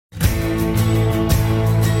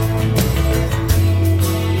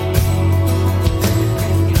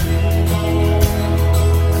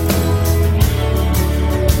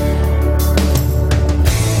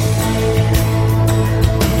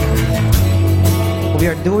we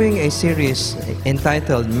are doing a series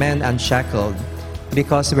entitled Men Unshackled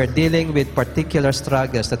because we're dealing with particular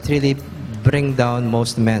struggles that really bring down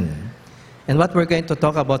most men. And what we're going to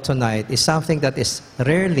talk about tonight is something that is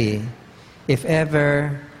rarely, if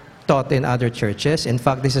ever, taught in other churches. In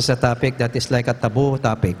fact, this is a topic that is like a taboo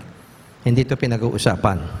topic. Hindi ito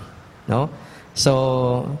pinag-uusapan. No?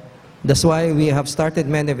 So, that's why we have started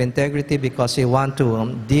Men of Integrity, because we want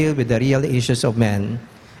to deal with the real issues of men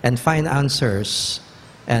and find answers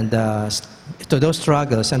and to those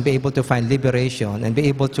struggles and be able to find liberation and be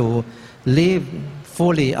able to live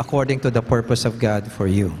fully according to the purpose of God for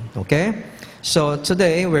you. Okay? So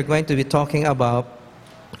today we're going to be talking about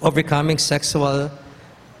overcoming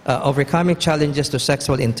challenges to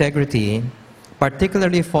sexual integrity,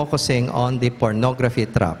 particularly focusing on the pornography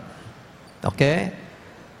trap. Okay?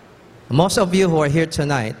 Most of you who are here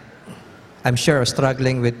tonight, I'm sure, are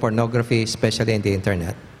struggling with pornography, especially in the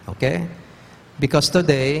internet. Okay? Because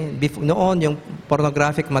today, noon yung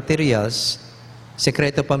pornographic materials,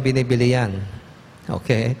 sekreto pang binibili yan.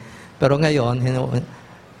 Okay? Pero ngayon,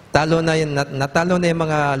 natalo na yung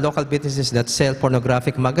mga local businesses that sell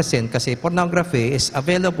pornographic magazine kasi pornography is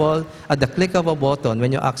available at the click of a button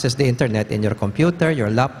when you access the internet in your computer, your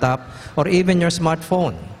laptop, or even your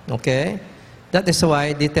smartphone. Okay? That is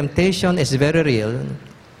why the temptation is very real,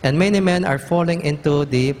 and many men are falling into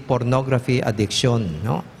the pornography addiction.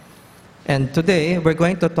 No? And today, we're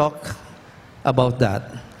going to talk about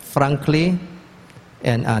that frankly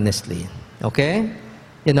and honestly. Okay?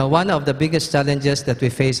 You know, one of the biggest challenges that we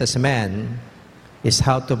face as men is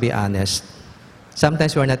how to be honest.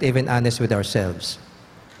 Sometimes we're not even honest with ourselves.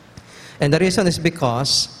 And the reason is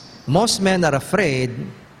because most men are afraid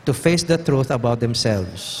to face the truth about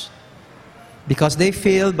themselves. Because they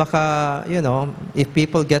feel, baka, you know, if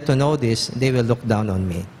people get to know this, they will look down on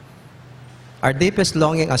me. Our deepest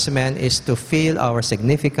longing as men is to feel our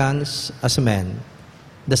significance as men.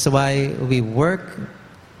 That's why we work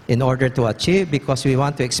in order to achieve, because we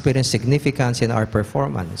want to experience significance in our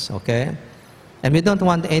performance, okay? And we don't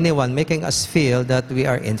want anyone making us feel that we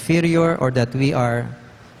are inferior or that we are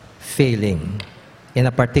failing in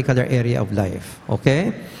a particular area of life,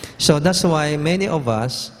 okay? So that's why many of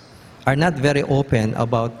us are not very open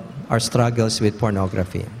about our struggles with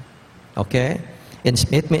pornography, okay?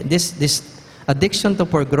 This addiction to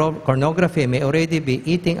pornography may already be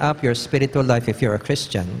eating up your spiritual life if you're a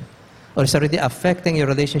Christian, or it's already affecting your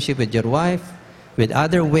relationship with your wife, with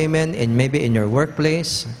other women, and maybe in your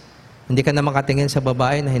workplace. Hindi ka na makatingin sa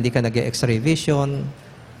babae na hindi ka nag-X-ray vision.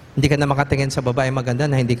 Hindi ka na makatingin sa babae maganda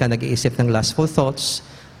na hindi ka nag-iisip ng lustful thoughts.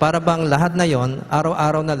 Para bang lahat na yon,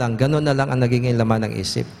 araw-araw na lang, ganun na lang ang nagiging laman ng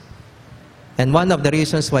isip. And one of the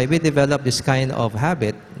reasons why we develop this kind of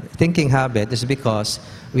habit, thinking habit, is because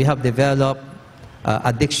we have developed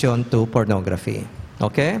addiction to pornography.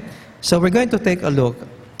 Okay? So we're going to take a look,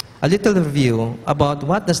 a little review about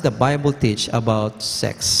what does the Bible teach about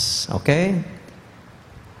sex. Okay?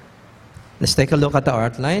 Let's take a look at the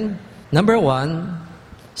outline. Number one,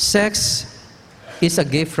 sex is a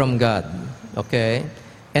gift from God. Okay?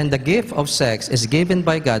 And the gift of sex is given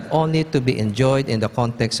by God only to be enjoyed in the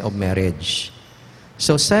context of marriage.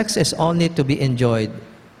 So sex is only to be enjoyed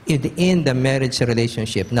in the marriage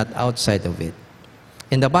relationship, not outside of it.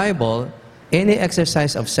 In the Bible, any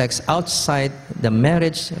exercise of sex outside the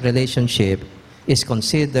marriage relationship is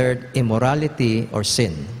considered immorality or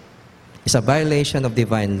sin. It's a violation of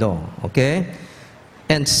divine law, okay?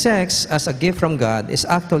 And sex as a gift from God is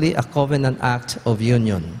actually a covenant act of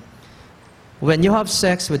union. When you have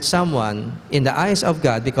sex with someone, in the eyes of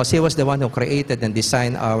God, because He was the one who created and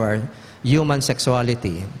designed our human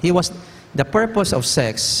sexuality, the purpose of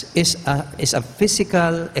sex is a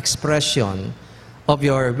physical expression of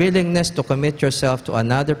your willingness to commit yourself to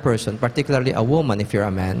another person, particularly a woman if you're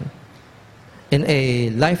a man, in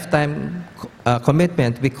a lifetime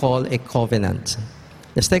commitment we call a covenant.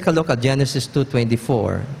 Let's take a look at Genesis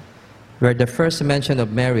 2:24, where the first mention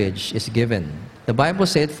of marriage is given. The Bible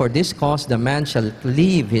said, "For this cause the man shall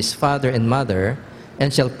leave his father and mother,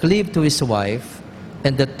 and shall cleave to his wife,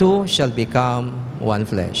 and the two shall become one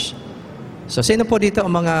flesh." So, sino po dito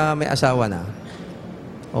ang mga may asawa na?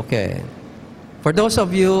 Okay. For those of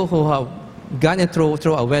you who have gone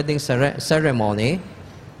through a wedding ceremony,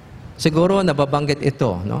 siguro nababanggit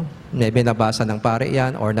ito, no? Maybe nabasa ng pare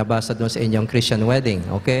yan, or nabasa doon sa inyong Christian wedding,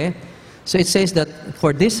 okay? So it says that, "For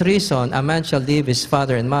this reason, a man shall leave his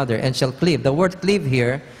father and mother, and shall cleave." The word cleave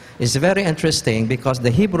here is very interesting because the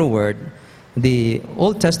Hebrew word, the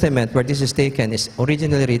Old Testament where this is taken, is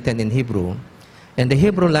originally written in Hebrew. And the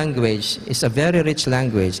Hebrew language is a very rich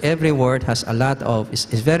language. Every word has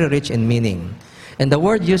is very rich in meaning. And the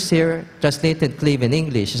word used here, translated cleave in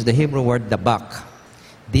English, is the Hebrew word dabak.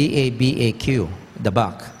 D-A-B-A-Q,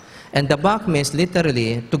 dabak. And dabak means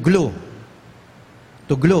literally to glue.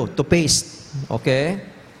 To glue, to paste. Okay?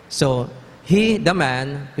 So, he, the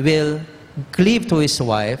man, will cleave to his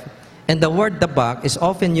wife. And the word dabak is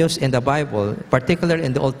often used in the Bible, particularly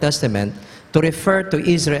in the Old Testament, to refer to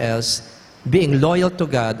Israel's being loyal to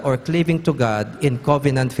God or cleaving to God in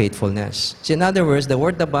covenant faithfulness. So in other words, the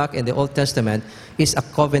word dabak in the Old Testament is a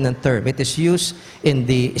covenant term. It is used in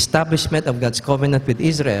the establishment of God's covenant with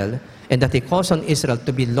Israel, and that He calls on Israel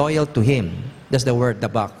to be loyal to Him. That's the word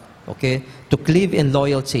dabak. Okay? To cleave in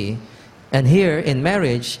loyalty. And here, in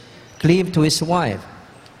marriage, cleave to his wife.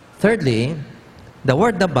 Thirdly, the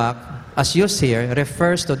word dabak, as used here,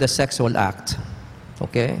 refers to the sexual act.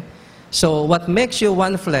 Okay? So, what makes you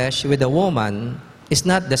one flesh with a woman is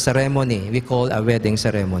not the ceremony we call a wedding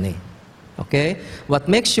ceremony. Okay? What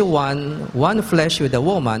makes you one flesh with a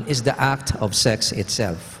woman is the act of sex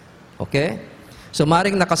itself. Okay? So,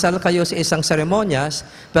 maring nakasal kayo sa isang seremonyas,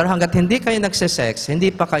 pero hanggat hindi kayo nagsisex,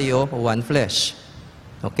 hindi pa kayo one flesh.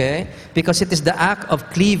 Okay? Because it is the act of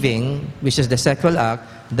cleaving, which is the sexual act,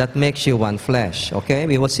 that makes you one flesh. Okay?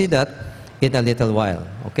 We will see that in a little while.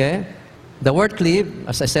 Okay? The word cleave,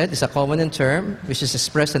 as I said, is a covenant term which is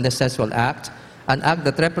expressed in the sexual act, an act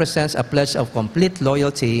that represents a pledge of complete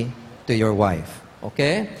loyalty to your wife.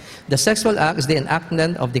 Okay? The sexual act is the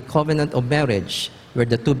enactment of the covenant of marriage, where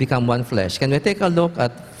the two become one flesh. Can we take a look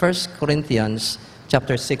at 1 Corinthians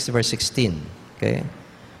chapter 6, verse 16? Okay?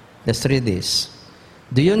 Let's read this.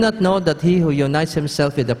 Do you not know that he who unites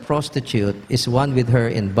himself with a prostitute is one with her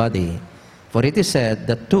in body? For it is said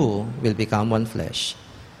that two will become one flesh.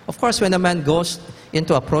 Of course, when a man goes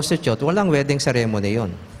into a prostitute, walang wedding ceremony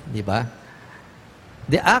yun. Di ba?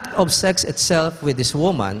 The act of sex itself with this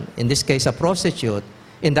woman, in this case a prostitute,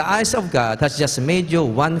 in the eyes of God has just made you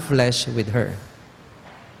one flesh with her.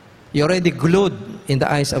 You're already glued in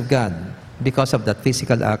the eyes of God because of that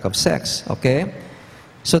physical act of sex. Okay?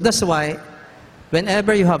 So that's why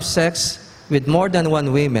whenever you have sex with more than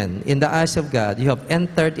one woman, in the eyes of God, you have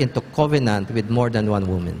entered into covenant with more than one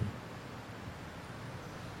woman.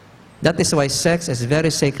 That is why sex is very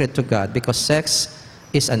sacred to God, because sex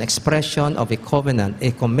is an expression of a covenant,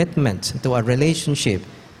 a commitment to a relationship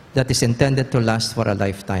that is intended to last for a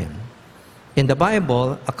lifetime. In the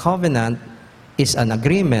Bible, a covenant is an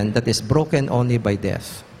agreement that is broken only by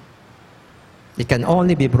death. It can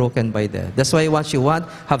only be broken by death. That's why once you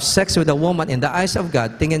have sex with a woman, in the eyes of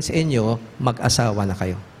God, tingin sa inyo, mag-asawa na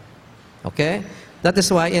kayo. Okay? That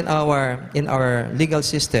is why in our legal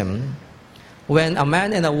system, when a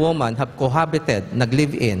man and a woman have cohabited,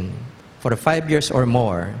 nag-live-in, for 5 years or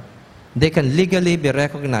more, they can legally be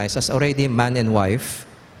recognized as already man and wife.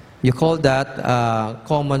 You call that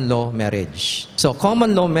common law marriage. So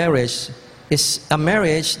common law marriage is a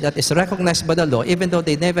marriage that is recognized by the law, even though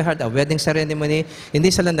they never had a wedding ceremony,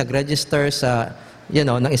 hindi sila nag-register sa,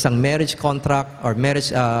 ng isang marriage contract or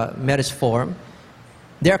marriage form.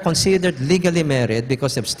 They are considered legally married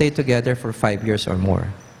because they've stayed together for 5 years or more.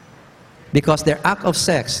 Because their act of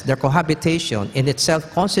sex, their cohabitation, in itself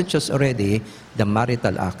constitutes already the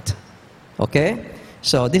marital act. Okay?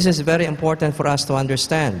 So this is very important for us to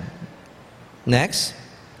understand. Next,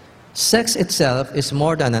 sex itself is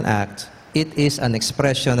more than an act. It is an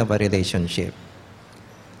expression of a relationship.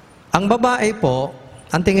 Ang babae po,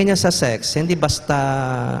 ang tingin niya sa sex, hindi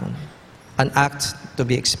basta an act to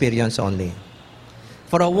be experienced only.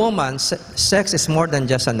 For a woman, sex is more than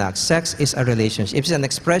just an act. Sex is a relationship. It's an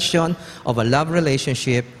expression of a love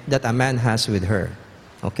relationship that a man has with her.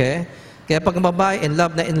 Okay? Kaya pag ang babae in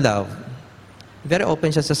love, very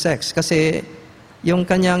open siya sa sex. Kasi yung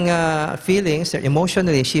kanyang feelings,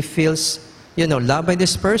 emotionally, she feels, loved by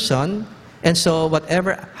this person. And so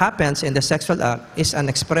whatever happens in the sexual act is an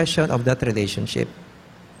expression of that relationship.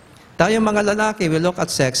 Tayo mga lalaki, we look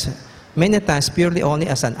at sex many times purely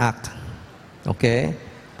only as an act. Okay?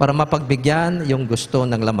 Para mapagbigyan yung gusto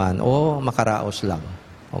ng laman o makaraos lang.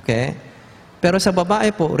 Okay? Pero sa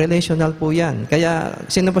babae po, relational po yan. Kaya,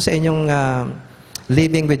 sino po sa inyong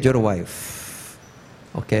living with your wife?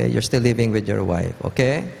 Okay? You're still living with your wife.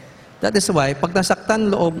 Okay? That is why, pag nasaktan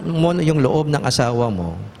mo yung loob ng asawa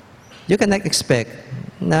mo, you cannot expect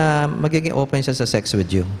na magiging open siya sa sex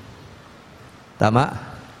with you.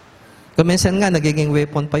 Tama? Kung minsan nga, nagiging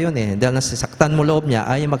weapon pa yun eh. Dahil nasasaktan mo loob niya,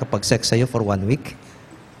 ayaw makapag-sex sa'yo for 1 week.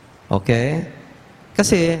 Okay?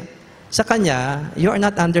 Kasi, sa kanya, you are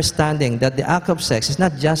not understanding that the act of sex is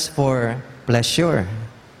not just for pleasure.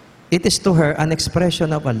 It is to her an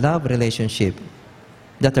expression of a love relationship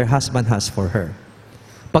that her husband has for her.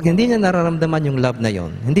 Pag hindi niya nararamdaman yung love na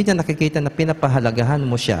yon, hindi niya nakikita na pinapahalagahan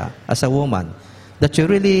mo siya as a woman, that you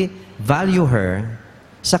really value her,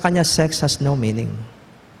 sa kanya sex has no meaning.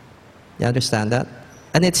 You understand that?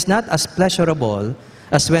 And it's not as pleasurable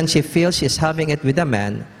as when she feels she's having it with a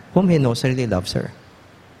man whom he knows really loves her.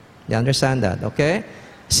 You understand that? Okay?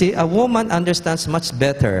 See, a woman understands much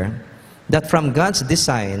better that from God's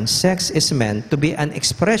design, sex is meant to be an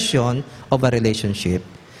expression of a relationship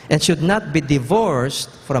and should not be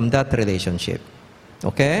divorced from that relationship.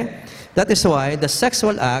 Okay? That is why the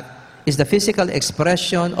sexual act is the physical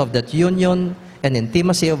expression of that union and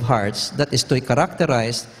intimacy of hearts that is to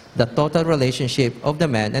characterize the total relationship of the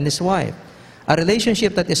man and his wife. A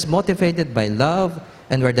relationship that is motivated by love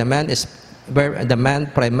and where the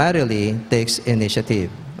man primarily takes initiative.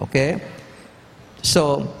 Okay?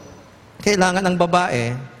 So, kailangan ng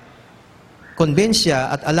babae, convince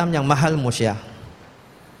siya at alam niyang mahal mo siya.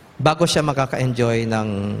 Bago siya makaka-enjoy ng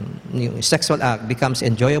sexual act becomes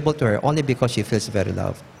enjoyable to her only because she feels very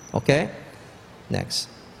loved. Okay? Next.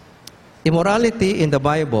 Immorality in the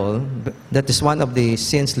Bible, that is one of the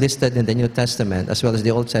sins listed in the New Testament as well as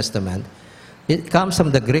the Old Testament, it comes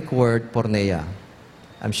from the Greek word porneia.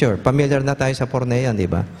 I'm sure, familiar na tayo sa porneia, di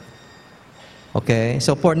ba? Okay,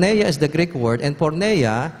 so porneia is the Greek word, and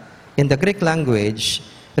porneia, in the Greek language,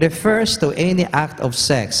 refers to any act of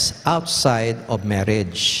sex outside of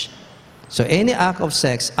marriage. So any act of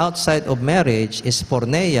sex outside of marriage is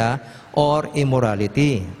porneia or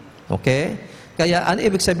immorality. Okay? Kaya, ano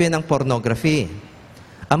ibig sabihin ng pornography?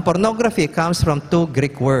 Ang pornography comes from two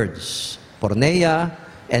Greek words, porneia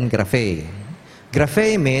and graphe.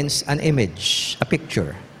 Graphe means an image, a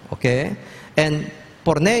picture, okay? And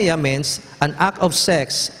porneia means an act of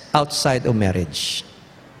sex outside of marriage.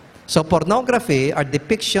 So pornography are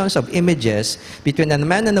depictions of images between a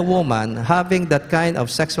man and a woman having that kind of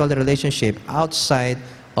sexual relationship outside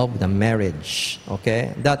of the marriage,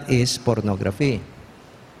 okay? That is pornography.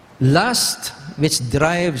 Lust, which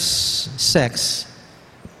drives sex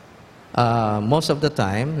most of the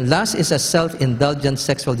time, lust is a self-indulgent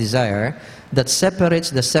sexual desire that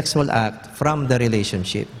separates the sexual act from the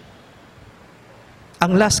relationship.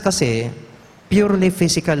 Ang lust kasi, purely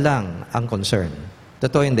physical lang ang concern.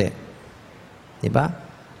 Totoo hindi. Diba?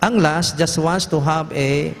 Ang lust just wants to have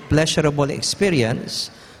a pleasurable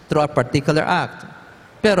experience through a particular act.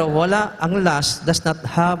 Pero ang lust does not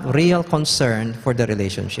have real concern for the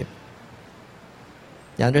relationship.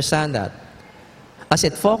 You understand that? As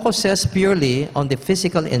it focuses purely on the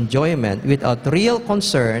physical enjoyment without real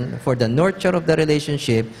concern for the nurture of the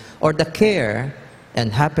relationship or the care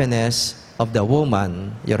and happiness of the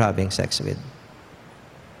woman you're having sex with.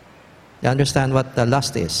 You understand what the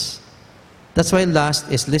lust is? That's why lust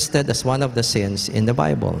is listed as one of the sins in the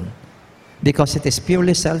Bible. Because it is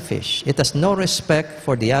purely selfish. It has no respect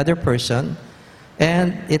for the other person,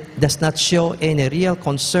 and it does not show any real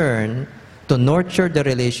concern to nurture the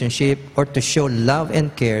relationship or to show love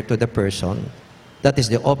and care to the person. That is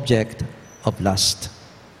the object of lust.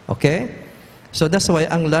 Okay? So that's why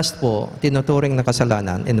ang lust po, tinuturing na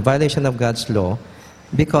kasalanan in violation of God's law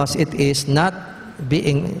because it is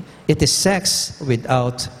sex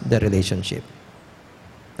without the relationship.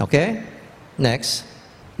 Okay? Next.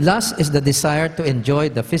 Lust is the desire to enjoy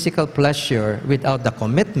the physical pleasure without the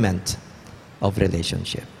commitment of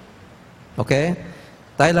relationship. Okay?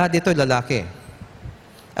 Tayo lahat dito lalaki.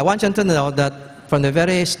 I want you to know that from the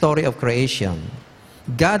very story of creation,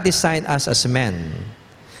 God designed us as men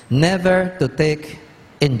never to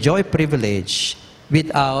enjoy privilege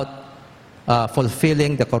without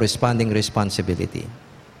fulfilling the corresponding responsibility.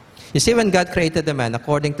 You see, when God created the man,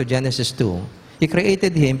 according to Genesis 2, He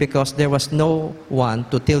created him because there was no one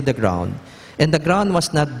to till the ground. And the ground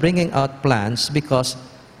was not bringing out plants because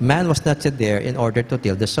man was not yet there in order to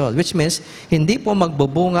till the soil. Which means, hindi po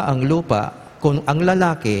magbubunga ang lupa kung ang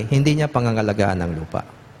lalaki hindi niya pangangalagaan ang lupa.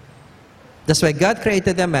 That's why God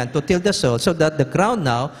created the man to till the soil so that the ground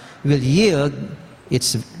now will yield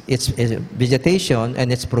its vegetation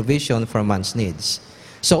and its provision for man's needs.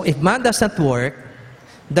 So if man does not work,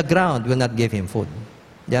 the ground will not give him food.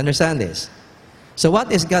 Do you understand this? So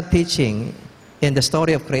what is God teaching in the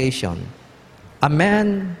story of creation? A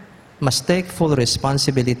man must take full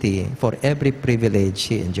responsibility for every privilege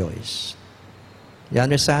he enjoys. You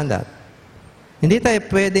understand that? Hindi tayo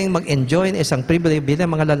pwedeng mag-enjoy ng isang privilege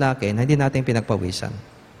bilang mga lalaki na hindi natin pinagpawisan.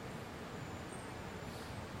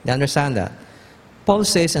 You understand that? Paul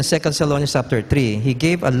says in 2 Thessalonians chapter 3, he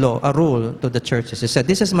gave a rule to the churches. He said,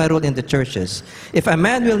 "This is my rule in the churches. If a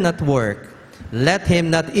man will not work, let him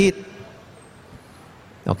not eat."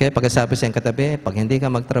 Okay, pagkasabi sa iyong katabi, pag hindi ka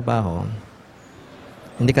magtrabaho,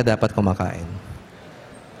 hindi ka dapat kumakain.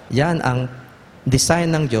 Yan ang design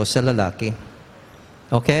ng Diyos sa lalaki.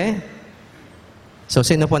 Okay? So,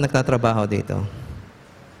 sino po nagtatrabaho dito?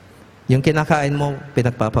 Yung kinakain mo,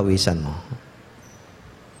 pinagpapawisan mo.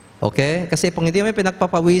 Okay? Kasi kung hindi mo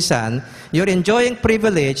pinagpapawisan, you're enjoying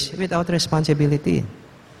privilege without responsibility.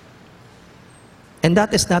 And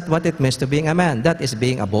that is not what it means to being a man. That is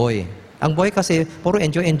being a boy. Ang boy kasi, puro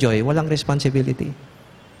enjoy, walang responsibility.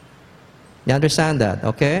 You understand that?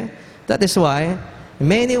 Okay? That is why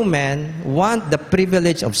many men want the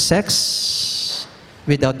privilege of sex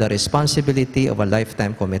without the responsibility of a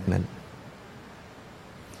lifetime commitment.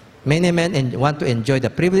 Many men want to enjoy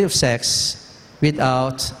the privilege of sex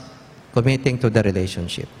without committing to the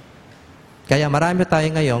relationship. Kaya marami tayo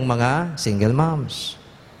ngayong mga single moms.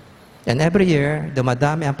 And every year,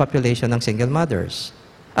 dumadami ang population ng single mothers.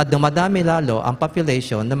 At dumadami lalo ang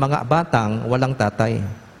population ng mga batang walang tatay.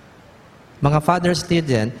 Mga father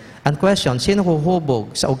student, ang question, sino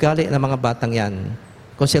huhubog sa ugali ng mga batang yan?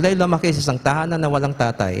 Kung sila'y lumaki sa isang tahanan na walang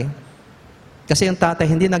tatay, kasi yung tatay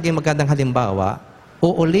hindi naging magandang halimbawa,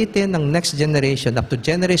 uulitin ng next generation, up to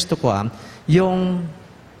generations to come, yung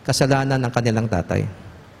kasalanan ng kanilang tatay.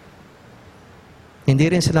 Hindi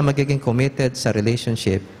rin sila magiging committed sa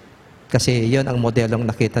relationship kasi yon ang modelong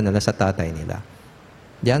nakita nila sa tatay nila.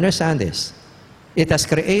 Do you understand this? It has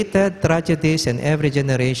created tragedies in every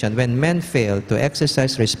generation when men fail to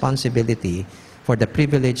exercise responsibility for the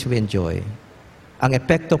privilege we enjoy. Ang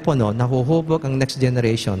epekto po no, nahuhubog ang next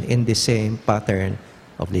generation in the same pattern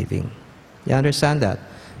of living. You understand that?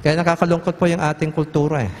 Kaya nakakalungkot po yung ating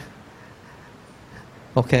kultura eh.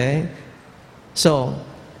 Okay? So,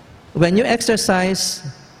 when you exercise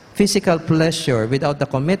physical pleasure without the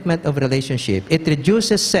commitment of relationship, it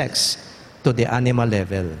reduces sex to the animal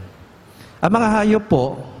level. Ang mga hayop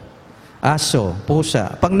po, aso,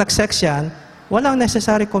 pusa, pag nag-sex yan, walang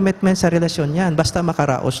necessary commitment sa relasyon yan, basta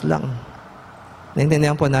makaraos lang.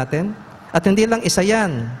 Naintindihan po natin? At hindi lang isa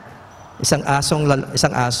yan. Isang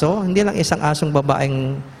aso, hindi lang isang asong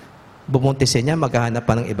babaeng bubuntisin niya, maghahanap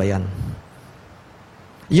pa ng iba yan.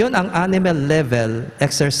 Yun ang animal level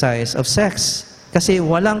exercise of sex. Kasi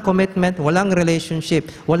walang commitment, walang relationship,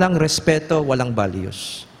 walang respeto, walang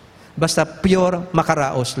values. Basta pure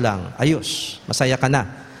makaraos lang. Ayos. Masaya ka na.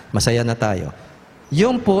 Masaya na tayo.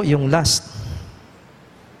 Yun po yung lust.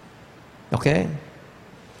 Okay?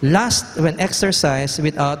 Lust, when exercised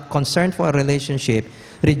without concern for a relationship,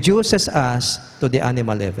 reduces us to the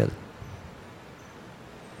animal level.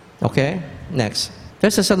 Okay? Next. 1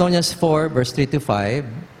 Thessalonians 4, verse 3 to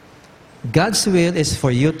 5. God's will is for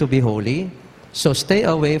you to be holy, so stay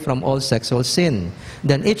away from all sexual sin.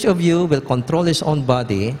 Then each of you will control his own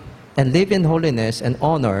body and live in holiness and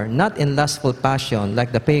honor, not in lustful passion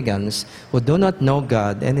like the pagans who do not know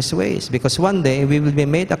God and His ways. Because one day, we will be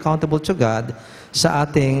made accountable to God sa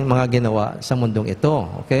ating mga ginawa sa mundong ito.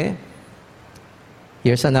 Okay?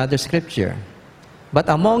 Here's another scripture. But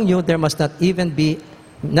among you, there must not be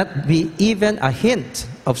even a hint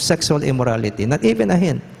of sexual immorality. Not even a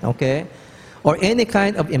hint. Okay? Or any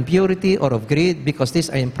kind of impurity or of greed, because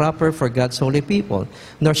these are improper for God's holy people.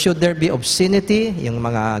 Nor should there be obscenity, yung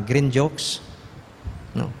mga green jokes.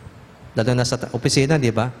 No. Lalo na sa opisina,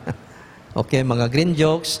 di ba? Okay, mga green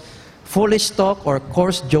jokes, foolish talk or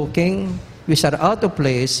coarse joking, which are out of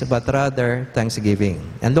place, but rather thanksgiving.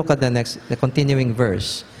 And look at the continuing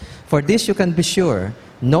verse. For this you can be sure,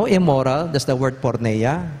 no immoral, that's the word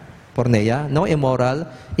porneia, no immoral,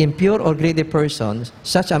 impure or greedy person,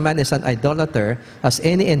 such a man is an idolater, has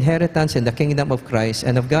any inheritance in the kingdom of Christ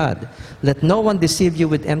and of God. Let no one deceive you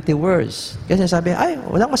with empty words. Kasi sabi, ay,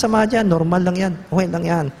 walang masama dyan, normal lang yan, okay lang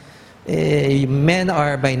yan. Men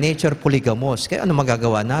are by nature polygamous, kaya ano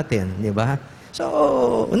magagawa natin, di ba?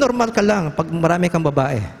 So, normal ka lang pag marami kang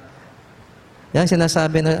babae. Yan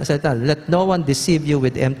sinasabi na salita, let no one deceive you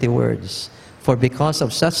with empty words. For because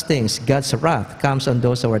of such things, God's wrath comes on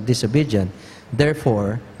those who are disobedient.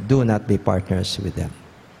 Therefore, do not be partners with them.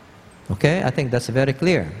 Okay? I think that's very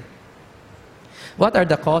clear. What are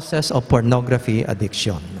the causes of pornography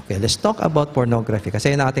addiction? Okay, let's talk about pornography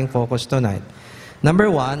kasi yun ang ating focus tonight. Number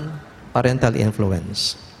 1, parental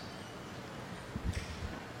influence.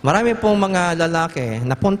 Marami pong mga lalaki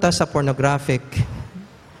napunta sa pornographic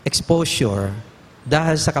exposure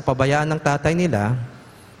dahil sa kapabayaan ng tatay nila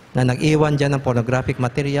na nag-iwan dyan ng pornographic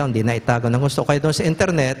material, hindi na itago ng gusto. Kaya doon sa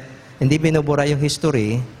internet, hindi binubura yung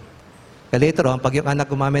history. Kaya later on, pag yung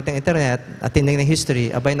anak gumamit ng internet at tinignan ng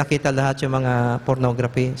history, abay nakita lahat yung mga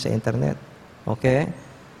pornography sa internet. Okay?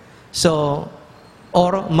 So,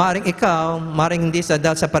 or maring ikaw, maring hindi sa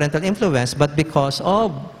dahil sa parental influence, but because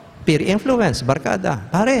of peer influence,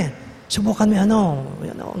 barkada. Pare, Subukan mo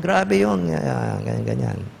grabe yun,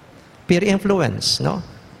 ganyan. Peer influence, no?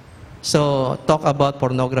 So, talk about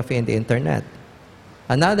pornography in the internet.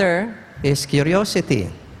 Another is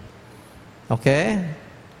curiosity. Okay?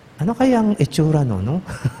 Ano kayang itsura no?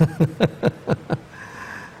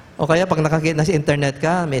 O kaya pag nakakita sa internet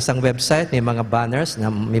ka, may isang website, may mga banners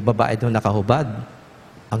na may babae doon nakahubad.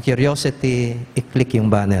 Ang curiosity, i-click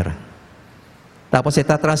yung banner. Tapos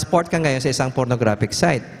itatransport ka ngayon sa isang pornographic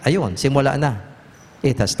site. Ayun, simula na.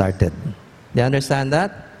 It has started. Do you understand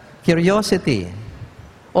that? Curiosity.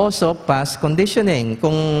 Also, past conditioning.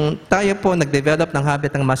 Kung tayo po nag-develop ng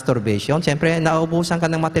habit ng masturbation, siyempre, nauubusan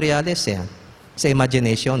ka ng materialis sa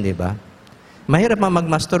imagination, di ba? Mahirap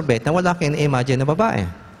mag-masturbate na wala kang imagine na babae.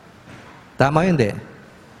 Tama yun, di?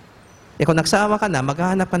 Kung nagsawa ka na,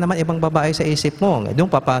 maghahanap ka naman ibang babae sa isip mo.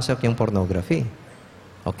 Doon papasok yung pornography.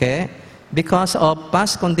 Okay? Because of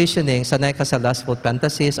past conditioning, sanay ka sa lustful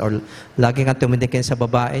fantasies or lagi kang tumitingin sa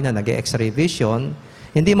babae na nag-x-ray vision,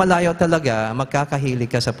 hindi malayo talaga magkakahilig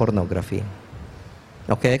ka sa pornography.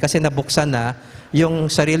 Okay? Kasi nabuksan na yung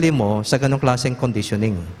sarili mo sa ganong klaseng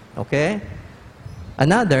conditioning. Okay?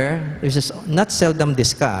 Another, which is not seldom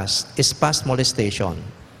discussed, is past molestation.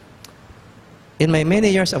 In my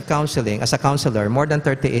many years of counseling, as a counselor, more than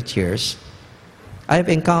 38 years, I've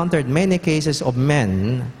encountered many cases of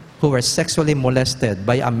men who were sexually molested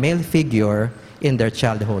by a male figure in their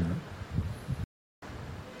childhood.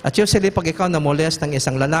 At usually, pag ikaw namolest ng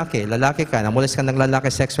isang lalaki ka, namolest ka ng lalaki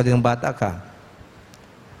sexually ng bata ka,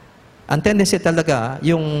 ang tendency talaga,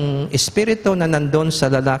 yung espiritu na nandun sa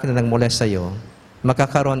lalaki na nangmolest sa'yo,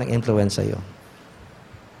 makakaroon ng influence sa'yo.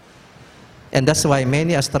 And that's why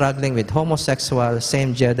many are struggling with homosexual,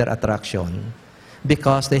 same-gender attraction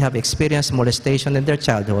because they have experienced molestation in their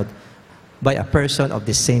childhood by a person of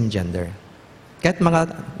the same gender. Kahit mga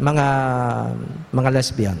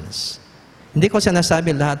lesbians. Hindi ko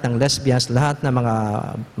sinasabi lahat ng lesbians, lahat ng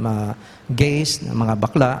mga gays, mga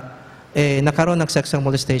bakla, nakaroon ng sexual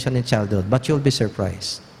molestation in childhood. But you'll be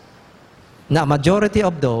surprised. Na majority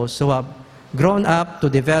of those who have grown up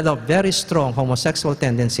to develop very strong homosexual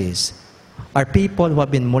tendencies are people who have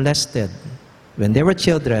been molested when they were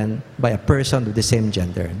children by a person of the same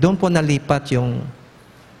gender. Doon po nalipat yung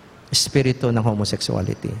espiritu ng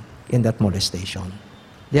homosexuality in that molestation.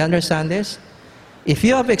 Do you understand this? If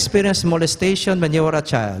you have experienced molestation when you were a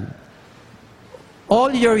child,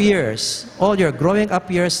 all your years, all your growing up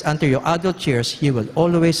years until your adult years, you will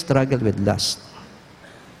always struggle with lust.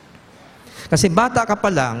 Kasi bata ka pa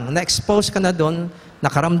lang, na-expose ka na doon,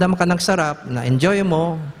 nakaramdam ka ng sarap, na-enjoy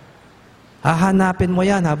mo, hahanapin mo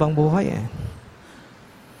yan habang buhay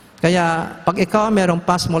Kaya, pag ikaw merong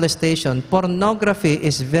past molestation, pornography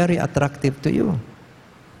is very attractive to you.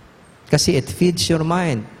 Kasi it feeds your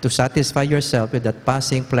mind to satisfy yourself with that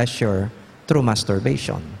passing pleasure through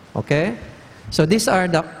masturbation. Okay? So these are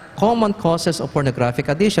the common causes of pornographic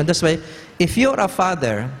addiction. That's why, if you're a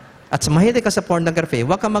father at mahilig ka sa pornography,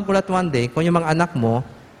 huwag ka magulat one day kung yung mga anak mo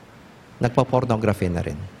nagpa-pornography na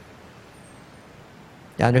rin.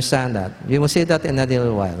 You understand that? You will see that in a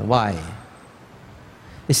little while. Why?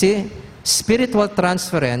 You see, spiritual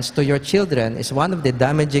transference to your children is one of the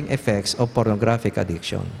damaging effects of pornographic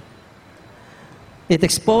addiction. It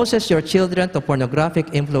exposes your children to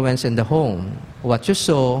pornographic influence in the home. What you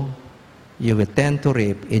sow, you will tend to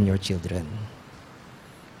reap in your children.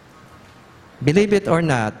 Believe it or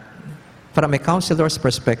not, from a counselor's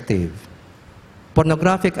perspective,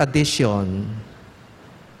 pornographic addiction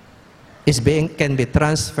can be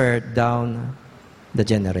transferred down the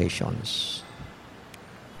generations.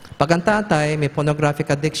 Pag ang tatay may pornographic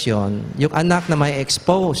addiction, yung anak na may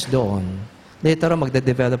expose doon, later on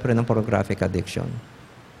magde-develop rin ng pornographic addiction.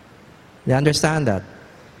 You understand that?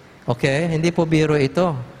 Okay? Hindi po biro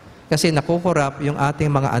ito. Kasi nakukurap yung ating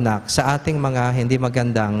mga anak sa ating mga hindi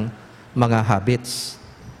magandang mga habits.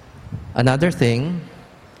 Another thing,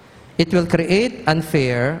 it will create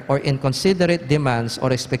unfair or inconsiderate demands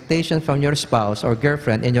or expectations from your spouse or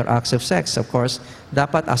girlfriend in your acts of sex. Of course,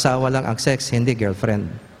 dapat asawa lang ang sex, hindi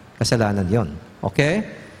girlfriend. Kasalanan yon. Okay?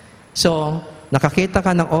 So, nakakita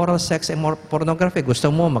ka ng oral sex and pornography,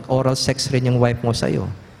 gusto mo mag-oral sex rin yung wife mo sa'yo.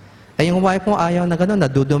 Yung wife mo ayaw na gano'n,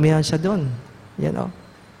 nadudumihan siya doon. You know?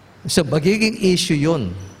 So, magiging issue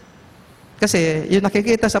yun. Kasi, yung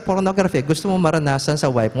nakikita sa pornography, gusto mo maranasan sa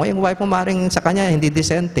wife mo. Yung wife mo maring sa kanya, hindi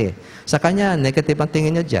decente. Sa kanya, negative ang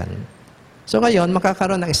tingin niya dyan. So ngayon,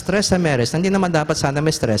 makakaroon ng stress sa marriage. Hindi naman dapat sana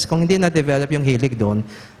may stress kung hindi na-develop yung hilig doon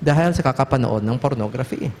dahil sa kakapanood ng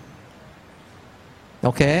pornography.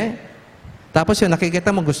 Okay? Tapos yun, nakikita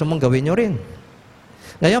mo, gusto mong gawin nyo rin.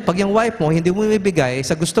 Ngayon, pag yung wife mo, hindi mo ibigay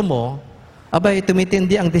sa gusto mo, abay,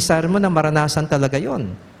 tumitindi ang desire mo na maranasan talaga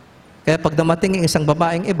yon. Kaya pag dumating yung isang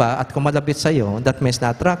babaeng iba at kumalabit sa'yo, that means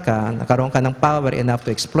na-attract ka, nakaroon ka ng power enough to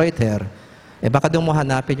exploit her, baka doon mo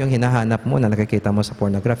hanapin yung hinahanap mo na nakikita mo sa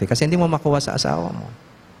pornography kasi hindi mo makuha sa asawa mo.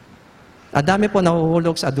 Ang dami po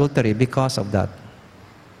nahuhulog sa adultery because of that.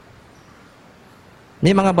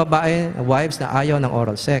 May mga babae, wives na ayaw ng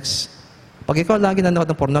oral sex. Pag ikaw lagi nanood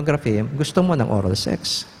ng pornography, gusto mo ng oral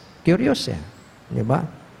sex. Curious yan. Di ba?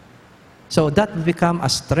 So that will become a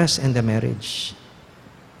stress in the marriage.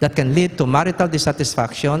 That can lead to marital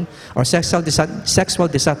dissatisfaction or sexual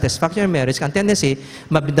dissatisfaction in marriage. Ang tendency,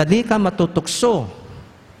 mabidali ka matutukso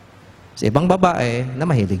sa ibang babae na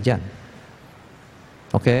mahilig dyan.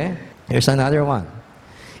 Okay? Here's another one.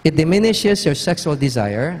 It diminishes your sexual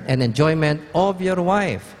desire and enjoyment of your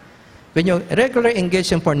wife. When you regularly engage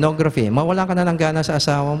in pornography, mawala ka na ng gana sa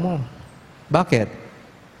asawa mo. Bakit?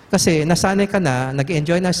 Kasi nasanay ka na,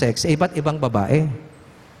 nag-enjoy ng sex sa iba't ibang babae.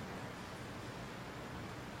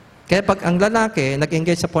 Kaya pag ang lalaki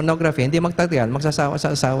nag-engage sa pornography, hindi magtagal, magsasawa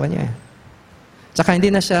sa asawa niya. Tsaka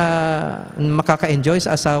hindi na siya makaka-enjoy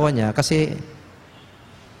sa asawa niya kasi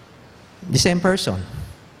the same person.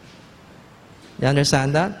 You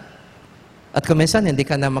understand that? At kung minsan, hindi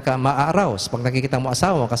ka na ma-arouse pag nakikita mo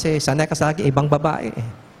asawa kasi sanay ka sa ibang babae.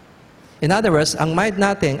 In other words, ang mind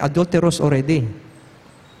natin, adulterous already.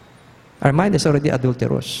 Our mind is already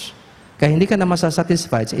adulterous. Kaya hindi ka na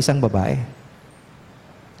masasatisfied sa isang babae.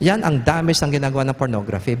 Yan ang damage ng ginagawa ng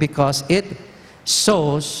pornography because it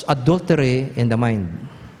sows adultery in the mind.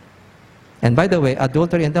 And by the way,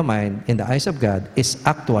 adultery in the mind, in the eyes of God, is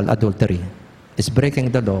actual adultery. It's breaking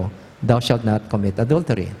the law. Thou shalt not commit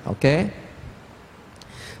adultery. Okay?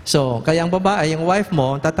 So, kaya ang babae, yung wife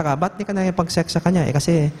mo, tataka, ba't di ka na pag-sex sa kanya?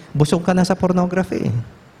 Kasi busog ka na sa pornography.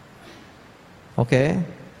 Okay?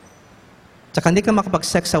 Tsaka hindi ka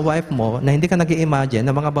makapag-sex sa wife mo na hindi ka nag-i-imagine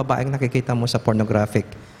ng mga babaeng nakikita mo sa pornographic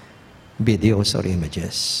videos or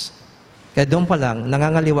images. Kaya doon pa lang,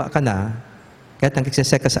 nangangaliwa ka na, kahit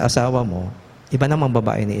nagsisex ka sa asawa mo, iba namang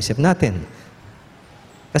babae iniisip natin.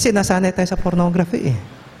 Kasi nasanay tayo sa pornography.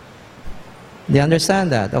 Do you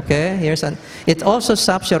understand that? Okay? It also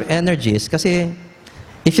saps your energies kasi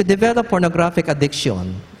if you develop pornographic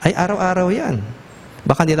addiction, ay araw-araw yan.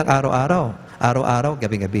 Baka hindi lang araw-araw. Araw-araw,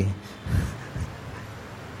 gabi-gabi.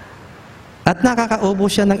 At nakakaubo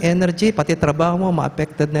siya ng energy, pati trabaho mo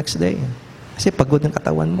ma-affected next day. Kasi pagod ng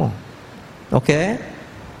katawan mo. Okay?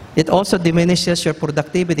 It also diminishes your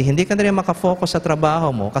productivity. Hindi ka na rin makafocus sa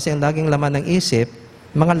trabaho mo kasi ang laging laman ng isip,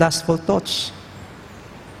 mga lustful thoughts.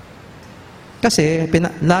 Kasi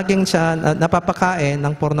laging siya napapakain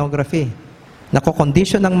ng pornography.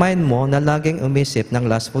 Nako-condition ng mind mo na laging umisip ng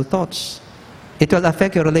lustful thoughts. It will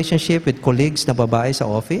affect your relationship with colleagues na babae sa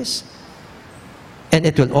office. And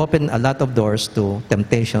it will open a lot of doors to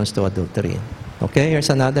temptations to adultery. Okay,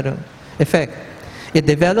 here's another effect. It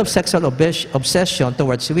develops sexual obsession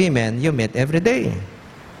towards women you meet every day.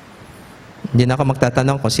 Hindi na ako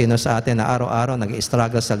magtatanong kung sino sa atin na araw-araw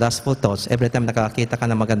nag-i-struggle sa lustful thoughts every time nakakita ka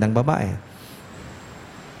ng magandang babae.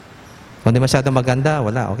 Kung di masyadong maganda,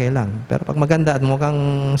 wala, okay lang. Pero pag maganda at mukhang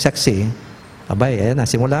sexy, abay, ayan na,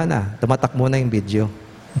 simula na. Tumatak muna yung video.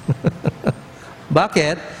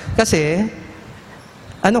 Bakit? Kasi,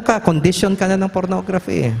 condition ka na ng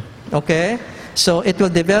pornography. Okay? So, it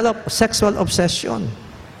will develop sexual obsession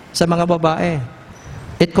sa mga babae.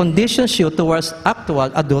 It conditions you towards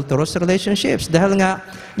actual adulterous relationships. Dahil nga,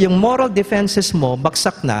 yung moral defenses mo,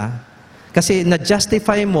 baksak na, kasi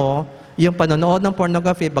na-justify mo yung panonood ng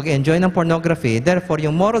pornography, pag-enjoy ng pornography, therefore,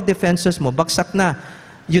 yung moral defenses mo, baksak na.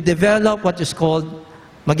 You develop what is called,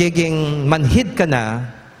 magiging manhid ka na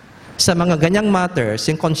sa mga ganyang matters,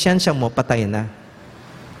 yung konsyensya mo, patay na.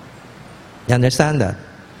 You understand that?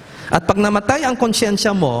 At pag namatay ang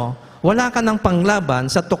konsyensya mo, wala ka ng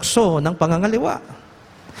panglaban sa tukso ng pangangaliwa.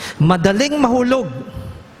 Madaling mahulog.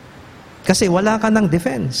 Kasi wala ka ng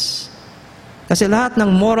defense. Kasi lahat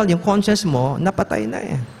ng moral, yung conscience mo, napatay na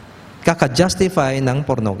eh. Kaka-justify ng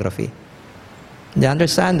pornography. You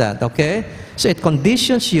understand that? Okay? So it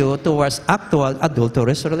conditions you towards actual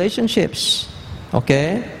adulterous relationships.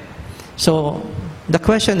 Okay? So, the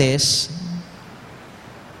question is,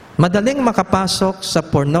 madaling makapasok sa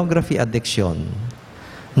pornography addiction,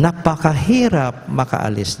 napakahirap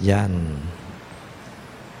makaalis dyan.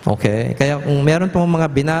 Okay? Kaya kung meron pong mga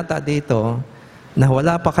binata dito na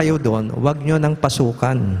wala pa kayo doon, huwag nyo nang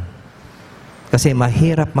pasukan. Kasi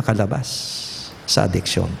mahirap makalabas sa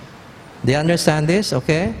addiction. Do you understand this?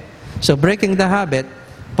 Okay? So breaking the habit,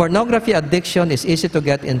 pornography addiction is easy to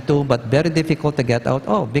get into but very difficult to get out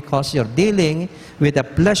of because you're dealing with a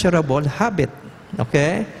pleasurable habit.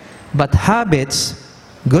 Okay? But habits,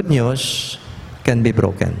 good news, can be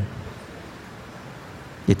broken.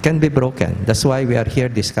 It can be broken. That's why we are here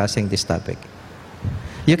discussing this topic.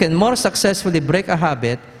 You can more successfully break a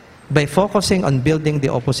habit by focusing on building the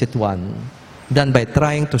opposite one than by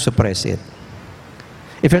trying to suppress it.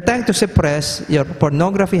 If you're trying to suppress your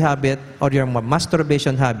pornography habit or your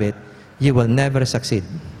masturbation habit, you will never succeed.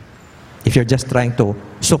 If you're just trying to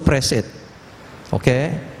suppress it.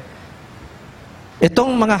 Okay?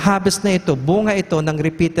 Itong mga habits na ito, bunga ito ng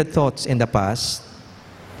repeated thoughts in the past.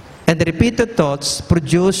 And the repeated thoughts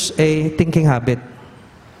produce a thinking habit.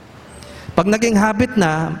 Pag naging habit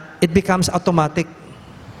na, it becomes automatic.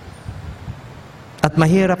 At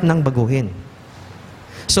mahirap nang baguhin.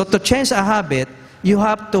 So to change a habit, you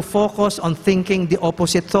have to focus on thinking the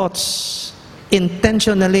opposite thoughts.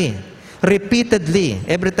 Intentionally. Repeatedly.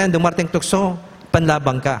 Every time dumating tukso,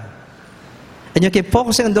 panlabang ka. And you keep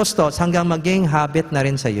focusing on those thoughts hanggang maging habit na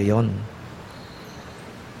rin sa iyo yun.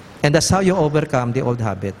 And that's how you overcome the old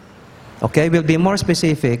habit. Okay? We'll be more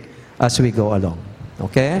specific as we go along.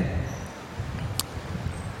 Okay?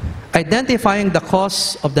 Identifying the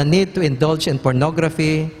cause of the need to indulge in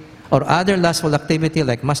pornography or other lustful activity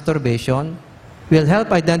like masturbation will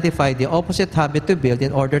help identify the opposite habit to build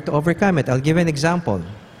in order to overcome it. I'll give you an example.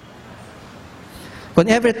 Kung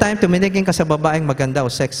every time tumingin ka sa babaeng maganda o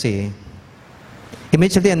sexy,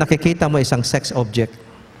 immediately ang nakikita mo isang sex object.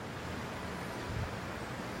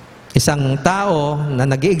 Isang tao na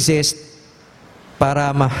nag-exist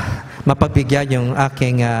para mapagbigyan yung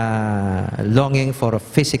aking longing for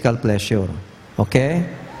physical pleasure. Okay?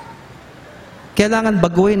 Kailangan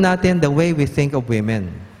baguhin natin the way we think of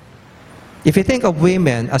women. If you think of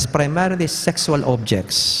women as primarily sexual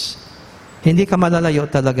objects, hindi ka malalayo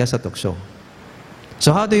talaga sa tukso. So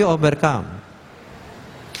how do you overcome?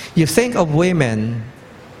 You think of women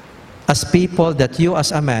as people that you as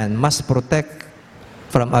a man must protect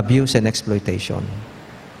from abuse and exploitation.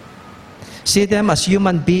 See them as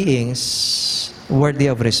human beings worthy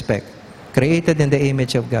of respect, created in the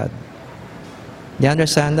image of God. You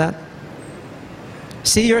understand that?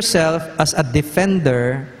 See yourself as a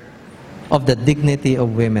defender of the dignity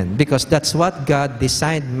of women because that's what God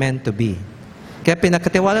designed men to be. Kaya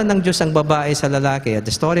pinakatiwala ng Diyos ang babae sa lalaki at the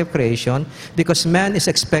story of creation because man is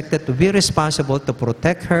expected to be responsible to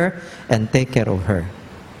protect her and take care of her.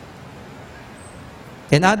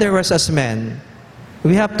 In other words, as men,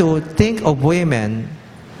 we have to think of women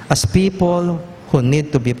as people who need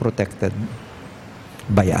to be protected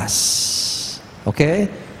by us. Okay?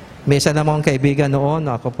 May isa namang kaibigan noon,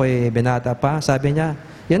 ako po'y binata pa, sabi niya,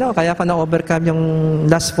 you know, kaya ko na-overcome yung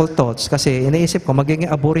lustful thoughts kasi iniisip ko, magiging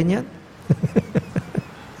abo rin yan.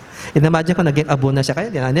 Imagine ko, naging abo na siya. Kaya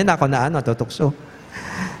hindi na ako na tutukso.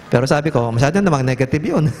 Pero sabi ko, masyado namang negative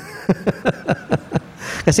yun.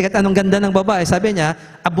 Kasi kahit anong ganda ng babae, sabi niya,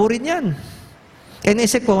 abo rin yan. Kaya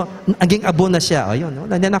iniisip ko, naging abo na siya. O yun,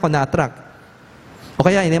 nandiyan ako na-attract. O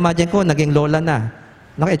kaya, imagine ko, naging lola na.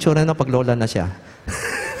 Naka-itsura na pag lola na siya.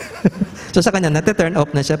 So sa kanya, nati-turn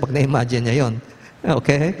off na siya pag na-imagine niya yun.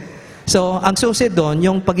 Okay? So, ang susi doon,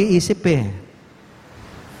 yung pag-iisip eh.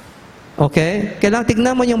 Okay? Kailangan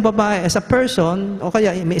tignan mo yung babae as a person, o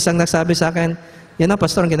kaya may isang nagsabi sa akin, yun ang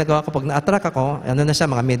pastor, ang ginagawa ko pag na-attract ako, ano na siya,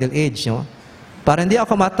 mga middle age, no? Para hindi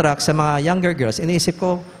ako ma-attract sa mga younger girls, iniisip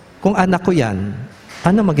ko, kung anak ko yan,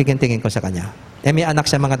 ano magiging tingin ko sa kanya? Eh may anak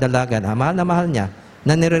siya mga dalaga na mahal niya,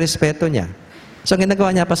 na nirerespeto niya. So ang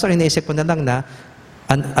ginagawa niya, pastor, iniisip ko na lang na,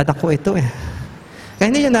 anak ko ito eh. Kaya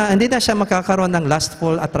hindi na siya magkakaroon ng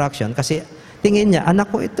lustful attraction kasi tingin niya, anak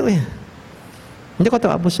ko ito eh. Hindi ko ito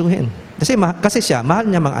abusuhin. Kasi siya, mahal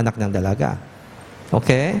niya mga anak ng dalaga.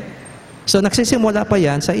 Okay? So, nagsisimula pa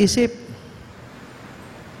yan sa isip.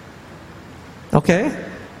 Okay?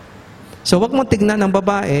 So, wag mong tignan ng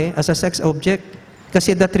babae as a sex object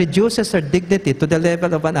kasi that reduces her dignity to the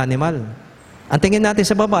level of an animal. Ang tingin natin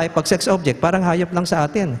sa babae, pag sex object, parang hayop lang sa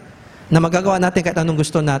atin. Na magagawa natin kahit anong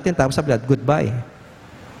gusto natin, tapos sa blood, goodbye.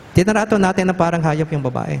 Tinarato natin na parang hayop yung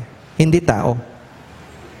babae. Hindi tao.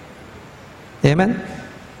 Amen?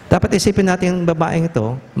 Dapat isipin natin yung babaeng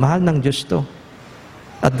ito, mahal ng Diyos to.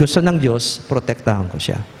 At gusto ng Diyos, protektahan ko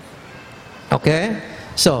siya. Okay?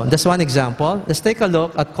 So, that's one example. Let's take a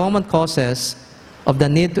look at common causes of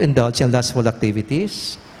the need to indulge in lustful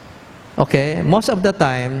activities. Okay? Most of the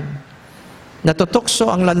time,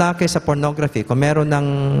 natutukso ang lalaki sa pornography kung meron ng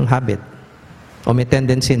habit o may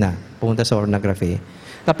tendency na pumunta sa pornography.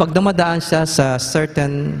 Kapag dumadaan siya sa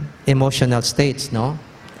certain emotional states, no?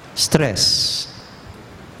 Stress.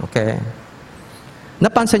 Okay?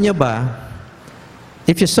 Napansin niyo ba,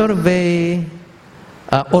 if you survey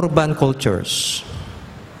urban cultures,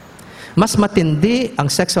 Mas matindi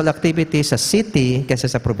ang sexual activity sa city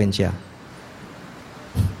kaysa sa probinsya.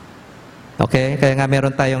 Okay? Kaya nga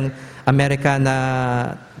meron tayong American na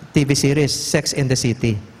TV series, Sex in the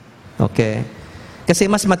City. Okay? Kasi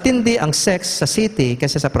mas matindi ang sex sa city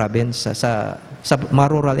kaysa sa province, sa mga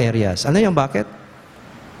rural areas. Ano yung bakit?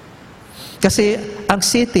 Kasi ang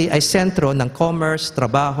city ay sentro ng commerce,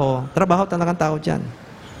 trabaho. Trabaho talagang tao dyan.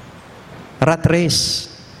 Rat race.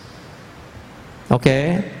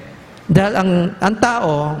 Okay? Dahil ang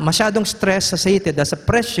tao, masyadong stress sa city dahil sa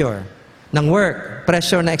pressure ng work,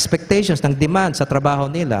 pressure na expectations, ng demand sa trabaho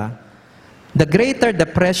nila, the greater the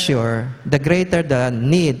pressure, the greater the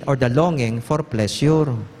need or the longing for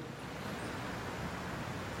pleasure.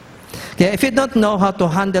 Kaya if you don't know how to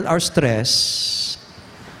handle our stress,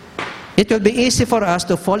 it will be easy for us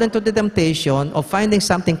to fall into the temptation of finding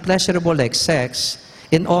something pleasurable like sex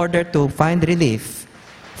in order to find relief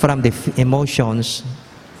from the emotions,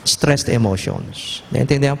 stressed emotions.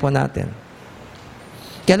 Naintindihan po natin.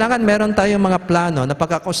 Kailangan meron tayong mga plano na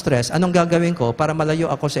pag ako stress, anong gagawin ko para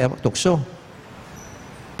malayo ako sa tukso?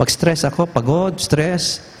 Pag stress ako, pagod,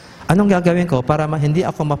 stress, anong gagawin ko para hindi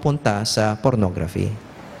ako mapunta sa pornography?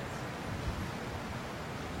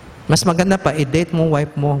 Mas maganda pa, i-date mo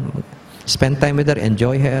wife mo. Spend time with her,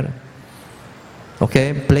 enjoy her.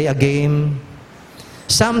 Okay? Play a game.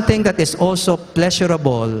 Something that is also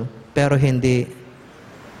pleasurable, pero hindi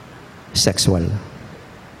sexual.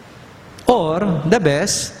 Or, the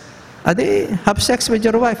best, have sex with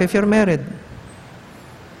your wife if you're married.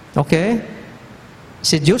 Okay?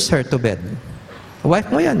 Seduce her to bed. Wife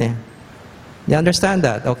mo yan eh. You understand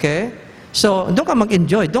that? Okay? So, doon ka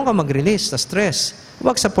mag-enjoy, doon ka mag-release sa stress.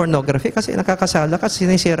 Huwag sa pornography kasi nakakasala ka,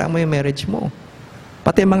 sinisira mo yung marriage mo.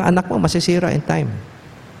 Pati mga anak mo, masisira in time.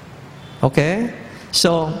 Okay?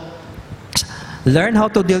 So, learn how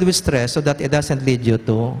to deal with stress so that it doesn't lead you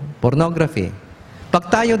to pornography. Pag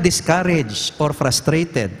tayo discouraged or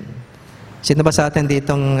frustrated, sino ba sa atin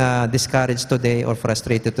ditong discouraged today or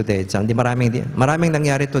frustrated today? So, maraming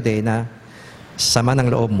nangyari today na sama ng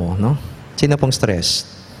loob mo, no? Sino pong stress?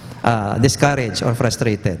 Discouraged or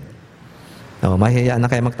frustrated? Oh, mahihiya na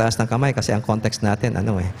kayo magtaas ng kamay kasi ang context natin,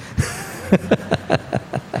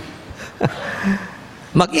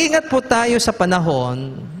 Mag-ingat po tayo sa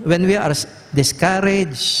panahon when we are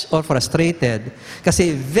discouraged or frustrated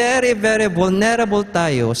kasi very, very vulnerable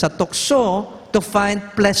tayo sa tukso to find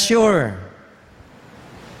pleasure.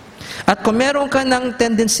 At kung meron ka ng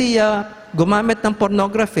tendensiya gumamit ng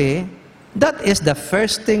pornography, that is the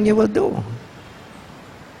first thing you will do.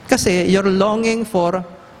 Kasi you're longing for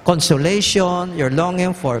consolation, you're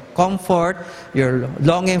longing for comfort, you're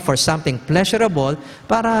longing for something pleasurable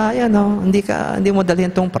para, hindi mo dalhin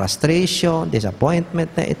itong frustration, disappointment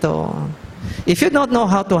na ito. If you don't know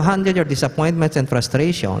how to handle your disappointments and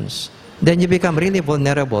frustrations, then you become really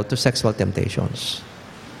vulnerable to sexual temptations.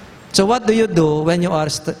 So what do you do when you are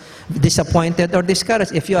disappointed or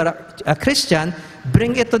discouraged? If you are a Christian,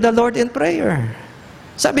 bring it to the Lord in prayer.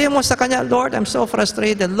 Sabihin mo sa Kanya, Lord, I'm so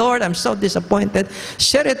frustrated. Lord, I'm so disappointed.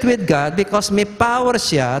 Share it with God because may power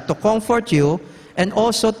siya to comfort you and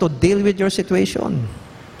also to deal with your situation.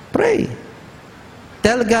 Pray.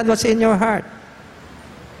 Tell God what's in your heart.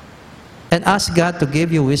 And ask God to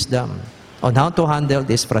give you wisdom on how to handle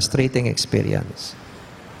this frustrating experience.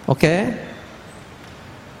 Okay?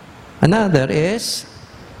 Another is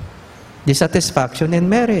dissatisfaction in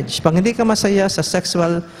marriage. Pag hindi ka masaya sa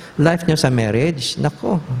sexual life nyo sa marriage,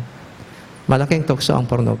 nako, malaking tukso ang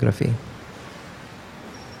pornography.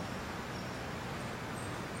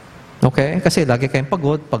 Okay? Kasi lagi kayong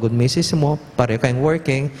pagod misis mo, pareho kayong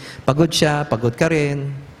working, pagod siya, pagod ka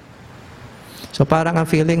rin. So parang ang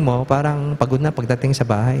feeling mo, parang pagod na pagdating sa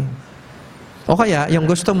bahay. O kaya, yung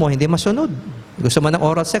gusto mo, hindi masunod. Gusto mo ng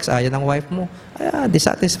oral sex, ayaw ng wife mo.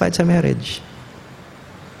 Dissatisfied sa marriage.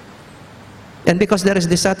 And because there is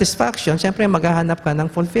dissatisfaction, siyempre maghahanap ka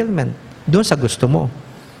ng fulfillment doon sa gusto mo.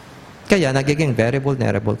 Kaya nagiging very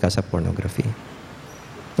vulnerable ka sa pornography.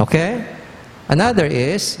 Okay? Another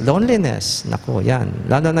is loneliness. Naku, yan.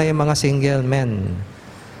 Lalo na yung mga single men.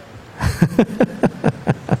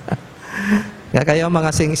 Kaya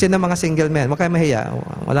mga sino mga single men? Huwag kayo mahiya.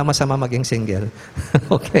 Walang masama maging single.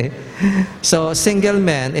 Okay? So, single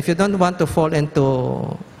men, if you don't want to fall into,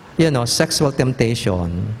 sexual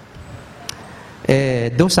temptation,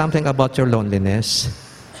 do something about your loneliness.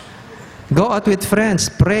 Go out with friends,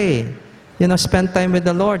 pray. Spend time with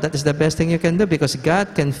the Lord. That is the best thing you can do because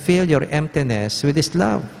God can fill your emptiness with His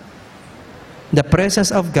love. The presence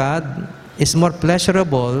of God is more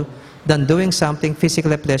pleasurable than doing something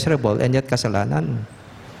physically pleasurable and yet kasalanan.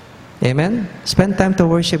 Amen? Spend time to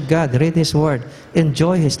worship God, read His Word,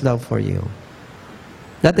 enjoy His love for you.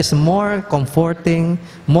 That is more comforting,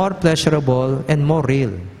 more pleasurable, and more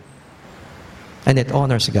real. And it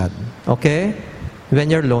honors God. Okay? When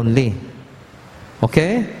you're lonely.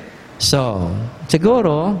 Okay? So,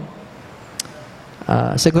 siguro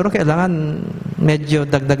kailangan medyo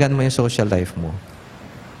dagdagan mo yung social life mo.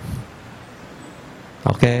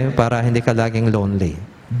 Okay? Para hindi ka laging lonely.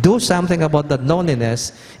 Do something about that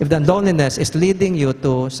loneliness if the loneliness is leading you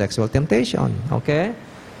to sexual temptation. Okay?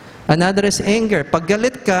 Another is anger. Pag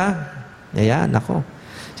galit ka, ayan, ako.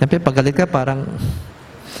 Siyempre, pag galit ka, parang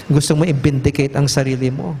gusto mo i-vindicate ang sarili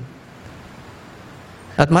mo.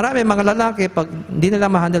 At marami mga lalaki, pag hindi nila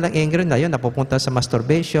ma-handle ang anger na yun, napupunta sa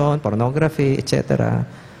masturbation, pornography, etc.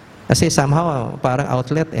 Kasi somehow, parang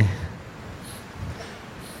outlet eh.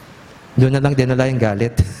 Doon na lang dinala yung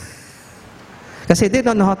galit. Kasi they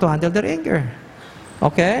don't know how to handle their anger.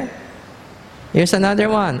 Okay? Here's another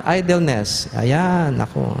one, idleness. Ayan,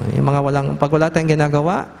 ako. Yung mga pag wala tayong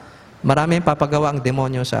ginagawa, maraming papagawa ang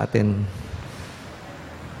demonyo sa atin.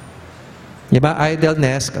 Diba?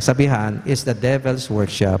 Idleness, kasabihan, is the devil's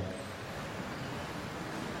workshop.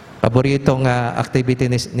 Paboritong activity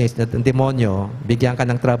ng demonyo, bigyan ka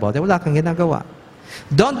ng trouble, wala kang ginagawa.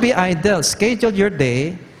 Don't be idle. Schedule your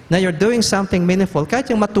day na you're doing something meaningful. Kahit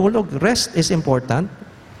yung matulog, rest is important.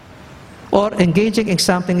 Or engaging in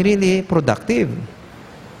something really productive.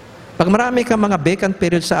 Pag marami kang mga vacant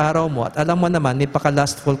period sa araw mo at alam mo naman, may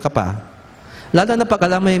paka-lustful ka pa, lalo na pag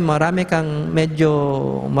alam mo yung marami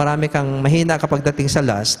kang mahina kapag dating sa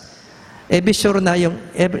lust, be sure na yung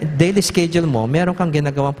daily schedule mo, meron kang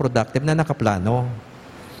ginagawang productive na nakaplano.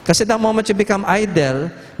 Kasi the moment you become idle,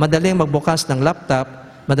 madaling magbukas ng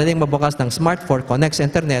laptop, madaling magbukas ng smartphone, connect sa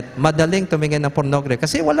internet, madaling tumingin ng pornography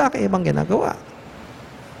kasi wala kang ibang ginagawa.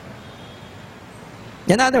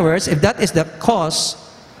 In other words, if that is the cause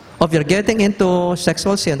of your getting into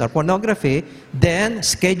sexual sin or pornography, then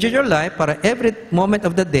schedule your life para every moment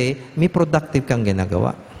of the day, may productive kang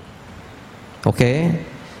ginagawa. Okay?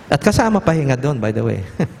 At kasama pahinga doon, by the way.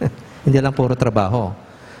 Hindi lang puro trabaho.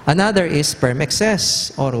 Another is sperm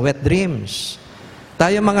excess or wet dreams.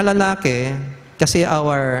 Tayo mga lalaki, kasi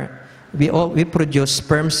we produce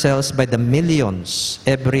sperm cells by the millions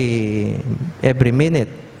every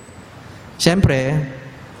minute. Siyempre,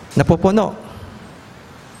 napupuno.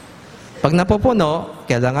 Pag napupuno,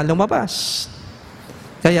 kailangan lumabas.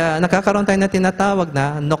 Kaya nakakaroon tayo na tinatawag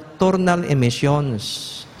na nocturnal emissions.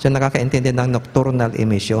 So nakakaintindi ng nocturnal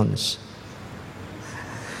emissions.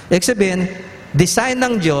 Ibig sabihin, design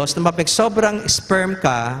ng Diyos na mapag sobrang sperm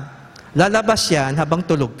ka, lalabas yan habang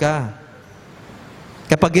tulog ka.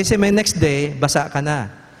 Kapag gising mo yung next day, basa ka na.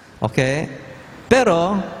 Okay?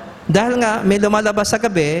 Pero, dahil nga may lumalabas sa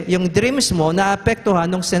gabi, yung dreams mo naapektuhan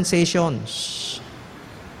ng sensations.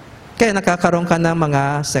 Kaya nakakaroon ka ng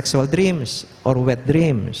mga sexual dreams or wet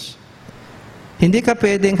dreams. Hindi ka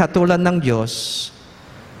pwedeng hatulan ng Diyos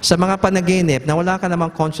sa mga panaginip na wala ka namang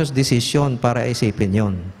conscious decision para isipin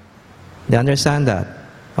yun. Do you understand that?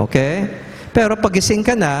 Okay? Pero pagising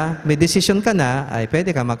ka na, may decision ka na, ay pwede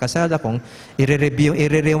ka magkasala kung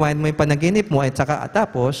i-rewind mo yung panaginip mo at saka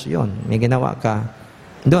tapos, yun, may ginawa ka.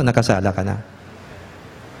 Doon, nakasala ka na.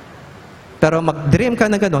 Pero mag-dream ka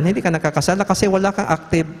na gano'n, hindi ka nakakasala kasi wala kang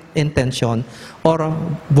active intention or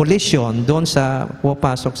volition doon sa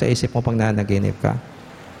pupasok sa isip mo pag nanaginip ka.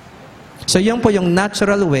 So, yun po yung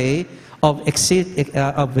natural way of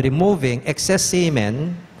removing excess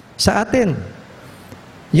semen sa atin.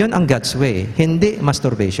 Yun ang God's way, hindi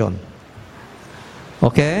masturbation.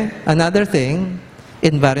 Okay? Another thing,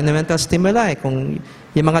 environmental stimuli. Kung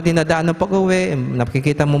yung mga dinadaan ng pag-uwi,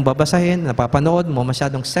 nakikita mong babasahin, napapanood mo,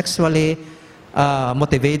 masyadong sexually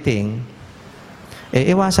motivating,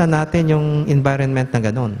 iwasan natin yung environment na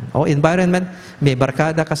ganun. O environment, may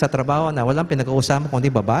barkada ka sa trabaho na walang pinag-uusama kundi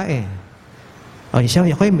babae. O siya,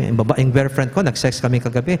 ako yung babaeng girlfriend ko, nag-sex kami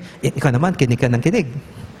kagabi. Ikaw naman, kinig ka ng kinig.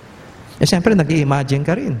 Siyempre, nag-i-imagine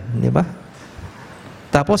ka rin, di ba?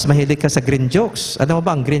 Tapos, mahilig ka sa green jokes. Alam mo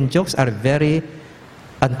ba, ang green jokes are very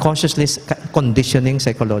unconsciously conditioning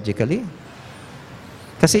psychologically.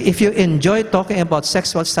 Kasi if you enjoy talking about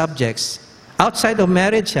sexual subjects outside of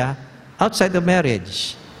marriage,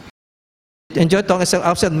 enjoy talking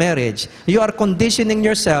outside marriage, you are conditioning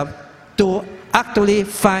yourself to actually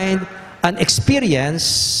find an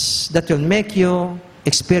experience that will make you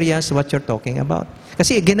experience what you're talking about.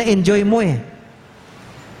 Kasi gina-enjoy mo eh.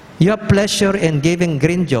 You have pleasure in giving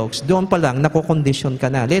green jokes, doon pa lang, nakukondisyon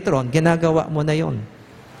ka na. Later on, ginagawa mo na yon.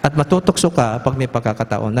 At matutukso ka pag may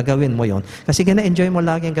pagkakataon na gawin mo yon. Kasi gina-enjoy mo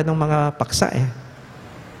lagi ang ganong mga paksa eh.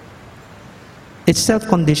 It's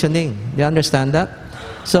self-conditioning. Do you understand that?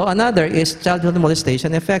 So another is childhood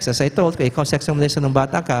molestation effects. As I told, kung ikaw sexual molestation ng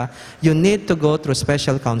bata ka, you need to go through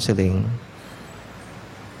special counseling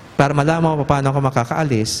para malaman mo paano ka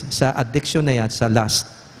makakaalis sa addiction na yan, sa lust,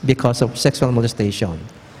 because of sexual molestation.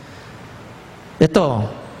 Ito,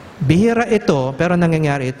 bihira ito, pero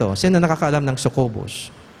nangyayari ito. Sino nakakaalam ng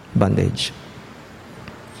succubus bondage?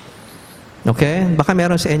 Okay? Baka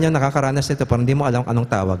meron sa inyo nakakaranas nito, pero hindi mo alam anong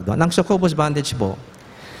tawag doon. Ang succubus bondage po,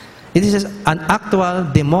 it is an actual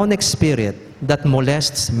demonic spirit that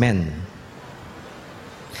molests men.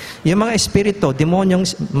 Yung mga espiritu,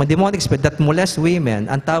 demonic spirit that molest women,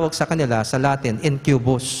 ang tawag sa kanila sa Latin,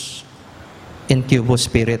 incubus. Incubus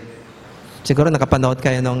spirit. Siguro nakapanood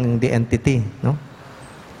kayo ng The Entity, no?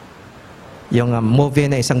 Yung movie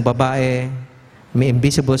na isang babae, may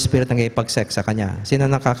invisible spirit na ipag-sex sa kanya. Sino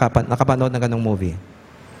nakapanood ng ganong movie?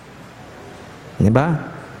 Di ba?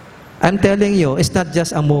 I'm telling you, it's not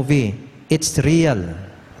just a movie. It's real.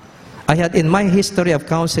 I had in my history of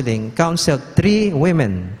counseling, counseled 3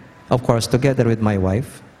 women, of course, together with my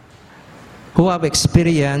wife, who have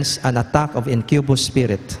experienced an attack of incubus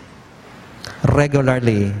spirit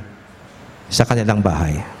regularly sa kanilang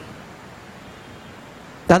bahay.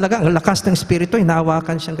 Talaga, ang lakas ng spirito,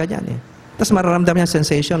 hinahawakan siyang ganyan eh. Tapos mararamdaman niya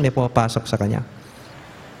sensation, may pumapasok sa kanya.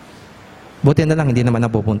 Buti na lang, hindi naman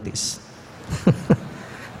nabubuntis.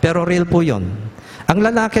 Pero real po yun. Ang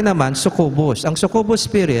lalaki naman, succubus. Ang succubus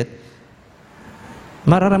spirit,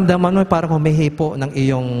 mararamdaman mo parang humihipo ng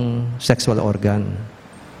iyong sexual organ.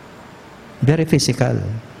 Very physical.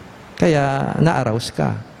 Kaya na-arouse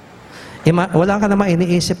ka. Wala ka naman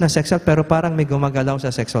iniisip na sexual, pero parang may gumagalaw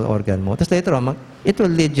sa sexual organ mo. Tapos later on, it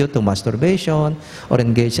will lead you to masturbation or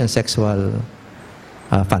engage in sexual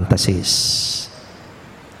fantasies.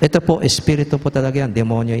 Ito po, espiritu po talaga yan,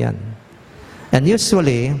 demonyo yan. And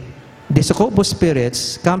usually, the succubus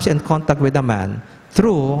spirits comes in contact with a man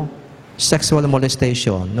through sexual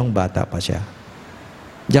molestation nung bata pa siya.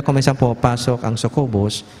 Diyan kuminsan po pasok ang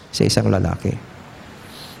succubus sa isang lalaki.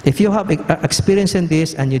 If you have experience in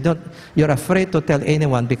this and you're afraid to tell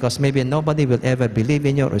anyone because maybe nobody will ever believe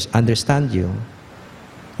in you or understand you,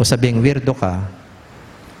 o sabing weirdo ka,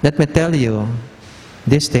 let me tell you,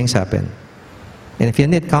 these things happen. And if you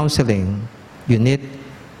need counseling, you need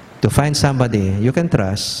to find somebody you can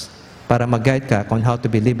trust para mag-guide ka on how to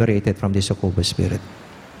be liberated from this succubus spirit.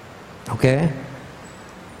 Okay?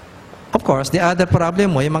 Of course, the other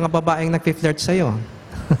problem mo, yung mga babaeng nag-flirt sa'yo.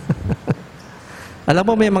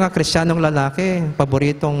 Alam mo, may mga Kristiyanong lalaki,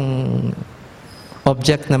 paboritong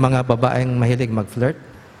object ng mga babaeng mahilig mag-flirt.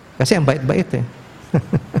 Kasi ang bait-bait eh.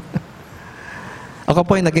 Ako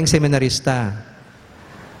po ay naging seminarista.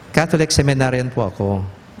 Catholic seminarian po ako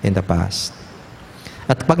in the past.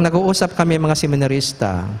 At pag nag-uusap kami mga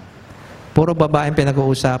seminarista, puro babaeng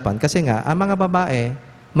pinag-uusapan. Kasi nga, ang mga babae,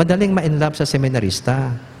 madaling ma-inlove sa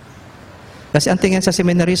seminarista. Kasi ang tingin sa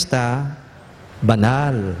seminarista,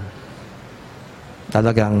 banal.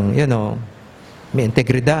 Talagang, may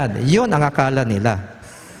integridad. Yun ang akala nila.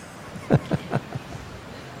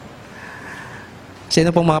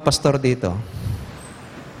 Sino pong mga pastor dito?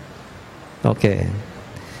 Okay.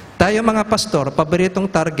 Tayo mga pastor, paboritong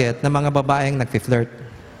target ng mga babaeng nag-flirt.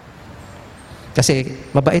 Kasi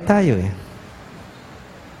mabait tayo eh.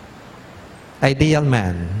 Ideal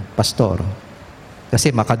man, pastor.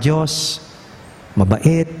 Kasi maka-Diyos,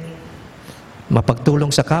 mabait,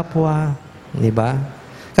 mapagtulong sa kapwa, di ba?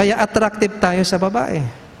 Kaya attractive tayo sa babae.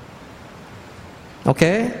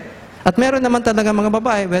 Okay? At meron naman talaga mga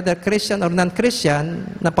babae, whether Christian or non-Christian,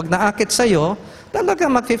 na pag naakit sa'yo, talaga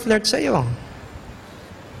mag-flirt sa'yo.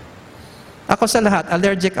 Ako sa lahat,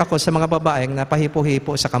 allergic ako sa mga babaeng na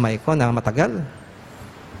pahipo-hipo sa kamay ko na matagal.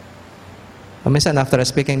 Minsan, after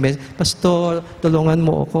speaking, Pastor, tulungan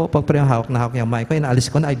mo ako. Pag parang hawak na hawak yung mic ko,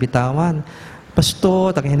 inaalis ko na, ay bitawan.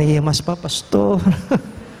 Pastor, hinihimas pa, Pastor.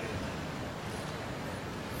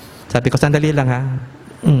 Sabi ko, sandali lang ha.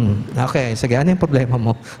 Okay, sige, ano yung problema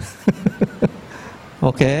mo?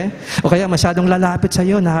 Okay? O kaya masyadong lalapit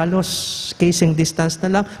sa'yo na halos casing distance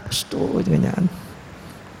na lang. Pastor, ganyan.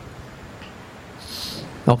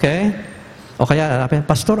 Okay? O kaya,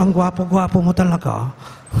 Pastor, ang gwapo-gwapo mo talaga.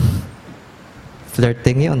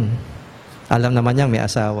 Flirting yun. Alam naman niya, may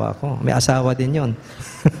asawa ako. May asawa din yun.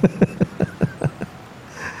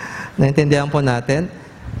 Naintindihan po natin?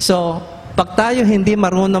 So, pag tayo hindi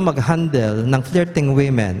marunong mag-handle ng flirting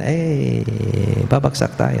women,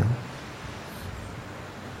 babagsak tayo.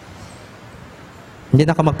 Hindi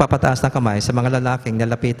na ako magpapataas ng kamay sa mga lalaking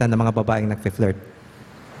nalapitan ng mga babaeng nag-flirt.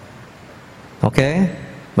 Okay?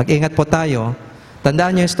 Mag-ingat po tayo.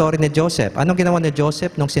 Tandaan niyo yung story ni Joseph. Anong ginawa ni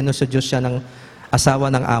Joseph nung sinusudyos siya ng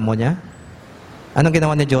asawa ng amo niya? Anong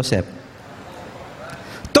ginawa ni Joseph?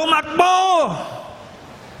 Tumakbo!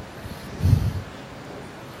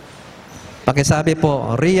 Pakisabi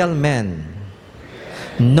po, real men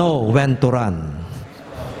know when to run.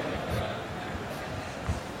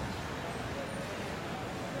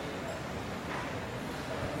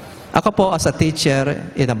 Ako po as a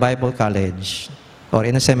teacher in a Bible college or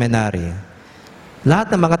in a seminary,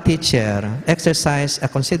 lahat ng mga teacher exercise a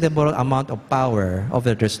considerable amount of power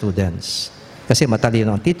over their students. Kasi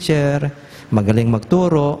matalino ang teacher, magaling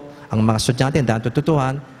magturo, ang mga estudyante dahil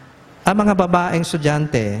tututuhan, ang mga babaeng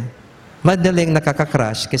estudyante, madaling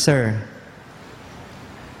nakaka-crush kay sir.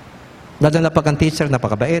 Lalo na pag ang teacher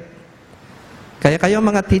napakabait. Kaya kayo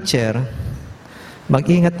mga teacher,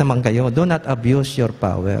 mag-ingat naman kayo. Do not abuse your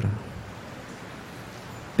power.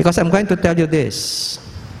 Because I'm going to tell you this.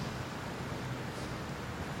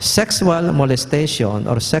 Sexual molestation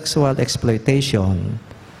or sexual exploitation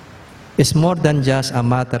is more than just a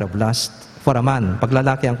matter of lust for a man, pag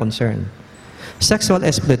lalaki ang concern. Sexual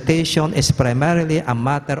exploitation is primarily a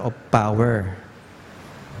matter of power.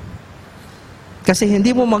 Kasi hindi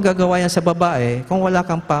mo magagawa yan sa babae kung wala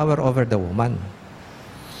kang power over the woman.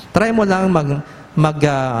 Try mo lang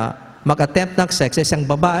mag-attempt ng sex sa isang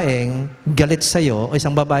babaeng galit sa'yo o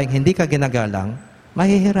isang babaeng hindi ka ginagalang,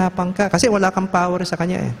 mahihirapan ka kasi wala kang power sa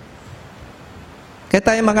kanya eh. Kaya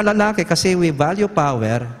tayo mga lalaki, kasi we value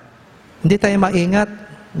power, hindi tayo maingat,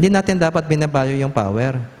 hindi natin dapat binavalue yung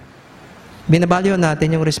power. Binavalue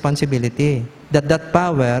natin yung responsibility that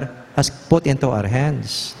power has put into our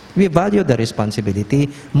hands. We value the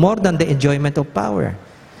responsibility more than the enjoyment of power.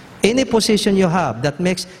 Any position you have that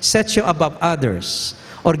sets you above others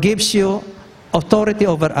or gives you authority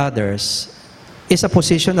over others is a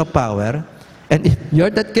position of power, and if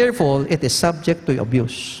you're not careful, it is subject to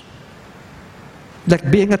abuse.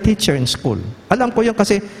 Like being a teacher in school. Alam ko yun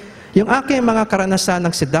kasi yung aking mga karanasan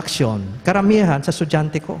ng seduction, karamihan sa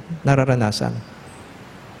estudyante ko, nararanasan.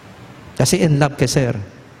 Kasi in love kay sir.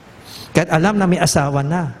 Kahit alam na may asawa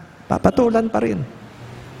na, papatulan pa rin.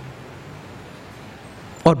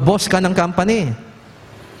 Or boss ka ng company.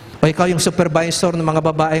 O ikaw yung supervisor ng mga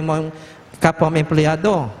babae mong kapwa mong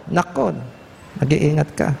empleyado. Nakon, nag-iingat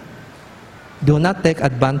ka. Do not take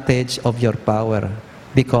advantage of your power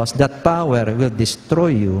because that power will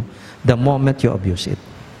destroy you the moment you abuse it.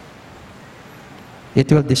 It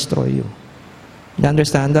will destroy you. You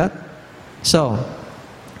understand that? So,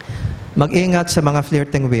 mag-ingat sa mga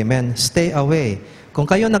flirting women. Stay away. Kung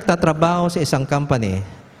kayo nagtatrabaho sa isang company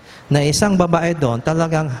na isang babae doon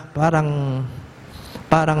talagang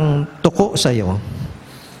parang tuko sa'yo,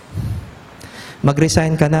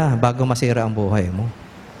 mag-resign ka na bago masira ang buhay mo.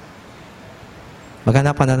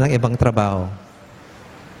 Maghanap ka na ng ibang trabaho.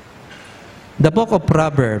 The book of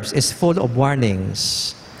Proverbs is full of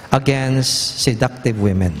warnings against seductive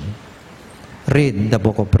women. Read the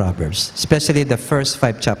book of Proverbs, especially the first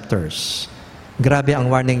 5 chapters. Grabe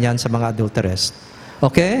ang warning yan sa mga adulteress.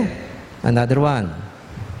 Okay? Another one.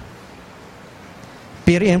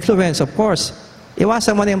 Peer influence, of course.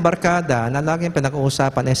 Iwasan mo na yung barkada na laging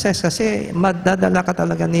pinag-uusapan ng sex kasi madadala ka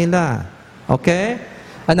talaga nila. Okay?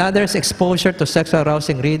 Another is exposure to sexual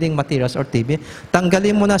arousing reading materials or TV.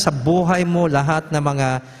 Tanggalin mo na sa buhay mo lahat ng mga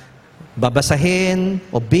babasahin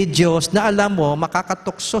o videos na alam mo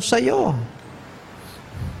makakatukso sa'yo.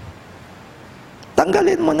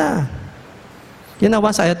 Tanggalin mo na. You know,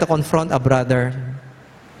 once I had to confront a brother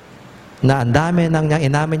na ang dami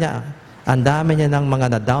niya ng mga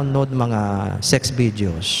na-download mga sex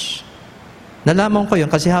videos. Nalaman ko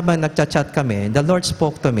yun kasi habang nagchat-chat kami, the Lord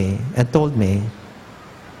spoke to me and told me,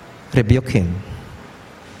 rebuke him.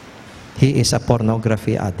 He is a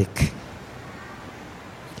pornography addict.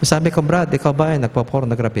 Sabi ko, Brad, ikaw ba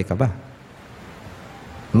nagpo-pornography ka ba?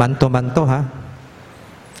 Manto-manto ha?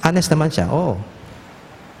 Honest naman siya, oo.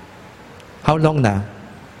 How long na?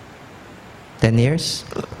 10 years?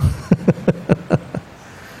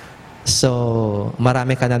 So,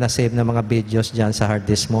 marami ka na na-save na mga videos dyan sa hard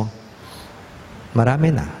disk mo. Marami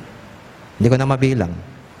na. Hindi ko na mabilang.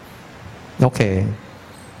 Okay.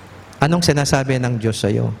 Anong sinasabi ng Diyos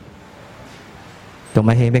sa'yo?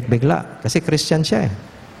 Tumahimik bigla. Kasi Christian siya eh.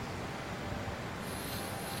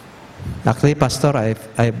 Actually, Pastor,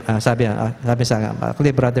 sabi sa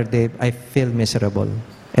actually, Brother Dave, I feel miserable.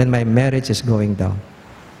 And my marriage is going down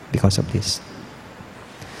because of this.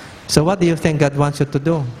 So what do you think God wants you to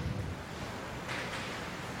do?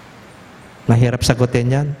 Mahirap sagutin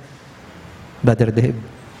yan, Brother Dave.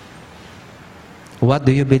 What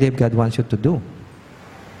do you believe God wants you to do?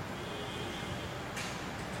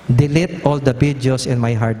 Delete all the videos in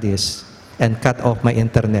my hard disk and cut off my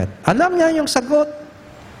internet. Alam niya yung sagot.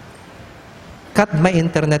 Cut my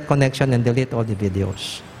internet connection and delete all the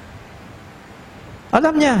videos.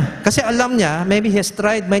 Alam niya. Kasi alam niya, maybe he has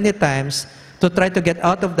tried many times to try to get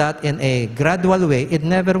out of that in a gradual way. It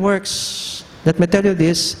never works. Let me tell you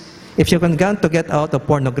this, if you can to get out of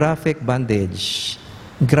pornographic bondage,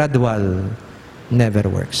 gradual never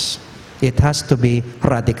works. It has to be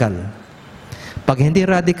radical. Pag hindi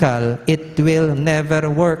radical, it will never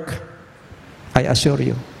work. I assure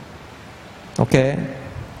you. Okay?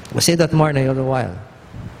 We'll say that more in a little while.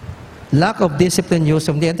 Lack of discipline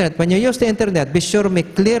use of the internet. When you use the internet, be sure may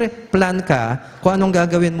clear plan ka kung anong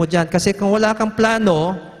gagawin mo dyan. Kasi kung wala kang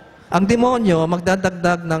plano, ang demonyo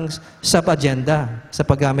magdadagdag ng sub-agenda sa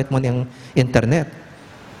paggamit mo ng internet.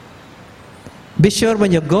 Be sure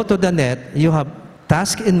when you go to the net, you have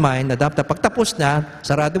task in mind na dapat pagtapos na,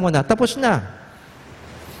 sarado mo na, tapos na.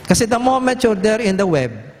 Kasi the moment you're there in the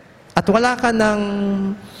web at wala ka ng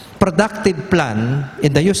productive plan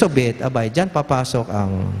in the use of it, abay, dyan papasok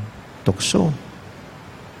ang tukso.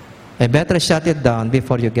 I better shut it down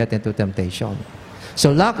before you get into temptation.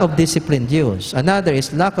 So lack of disciplined use. Another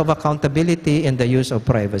is lack of accountability in the use of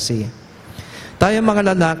privacy. Tayo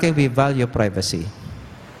mga lalaki, we value privacy.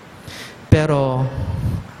 Pero,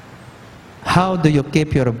 how do you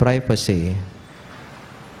keep your privacy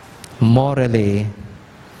morally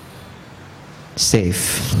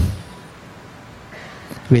safe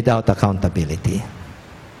without accountability?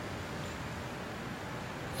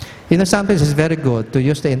 You know, sometimes it's very good to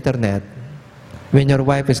use the internet when your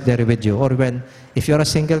wife is there with you, or when, if you're a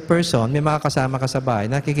single person, may mga kasama ka sa bahay,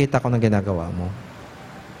 nakikita ko ng ginagawa mo.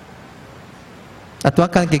 At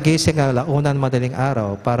huwag kang gigising ng launan madaling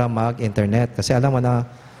araw para mag-internet. Kasi alam mo na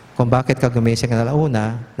kung bakit ka gumising ng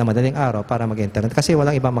launa na madaling araw para mag-internet. Kasi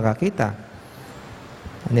walang ibang makakita.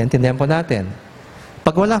 Naintindihan po natin.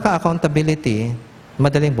 Pag wala ka accountability,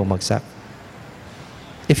 madaling bumagsak.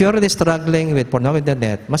 If you're already struggling with pornography on the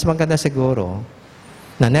net, mas maganda siguro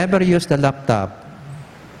na never use the laptop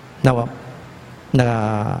na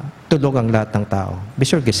tulog ang lahat ng tao. Be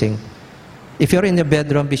sure gising. If you're in the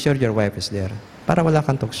bedroom, be sure your wife is there. Para wala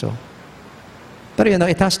kang tukso. Pero you know,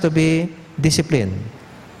 it has to be discipline.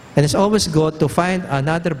 And it's always good to find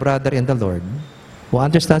another brother in the Lord who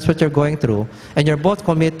understands what you're going through, and you're both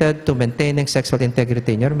committed to maintaining sexual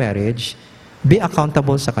integrity in your marriage. Be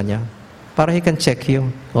accountable sa kanya. Para he can check you.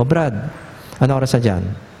 Oh, Brad, ano oras na dyan?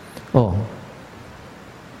 Oh,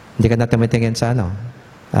 hindi ka na tumitingin sa ano?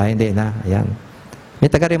 Ah, hindi na. Ayan. May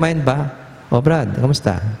taga-remind ba? Oh, Brad,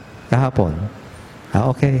 kamusta? Kahapon. Ah,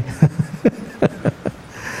 okay.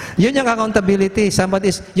 Yun yung accountability.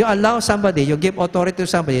 You allow somebody, you give authority to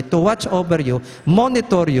somebody to watch over you,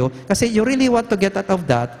 monitor you, kasi you really want to get out of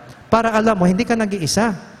that para alam mo, hindi ka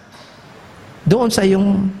nag-iisa. Doon sa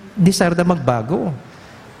iyong desire na magbago.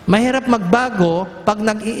 Mahirap magbago pag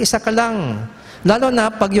nag-iisa ka lang. Lalo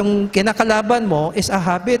na pag yung kinakalaban mo is a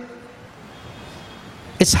habit.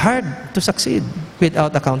 It's hard to succeed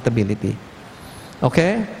without accountability.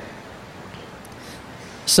 Okay?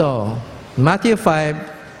 So, Matthew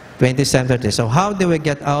 5:27-30. So, how do we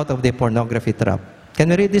get out of the pornography trap? Can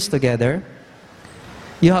we read this together?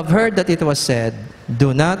 You have heard that it was said,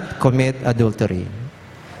 do not commit adultery.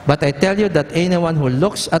 But I tell you that anyone who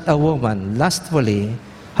looks at a woman lustfully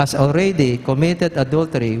has already committed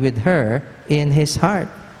adultery with her in his heart.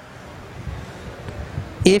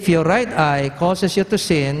 If your right eye causes you to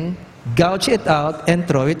sin, gouge it out and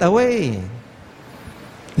throw it away.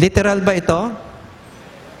 Literal ba ito?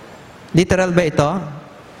 Literal ba ito?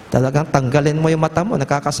 Talagang tanggalin mo yung mata mo,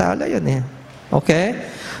 nakakasala yun eh. Okay?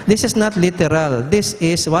 This is not literal. This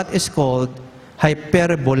is what is called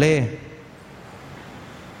hyperbole.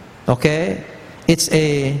 Okay? It's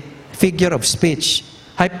a figure of speech.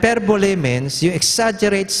 Hyperbole means you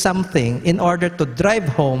exaggerate something in order to drive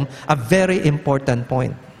home a very important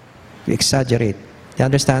point. You exaggerate. You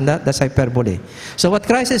understand that? That's hyperbole. So what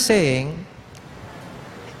Christ is saying,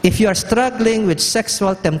 if you are struggling with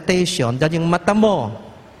sexual temptation, dahil yung mata mo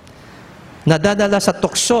nadadala sa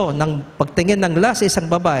tukso ng pagtingin ng last isang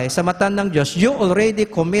babae sa mata ng Diyos, you already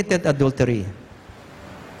committed adultery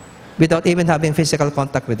without even having physical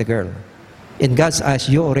contact with the girl. In God's eyes,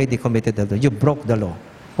 you already committed adultery. You broke the law.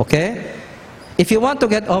 Okay? If you want to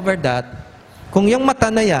get over that, kung yung mata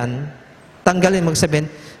na yan, tanggalin, magsabihin,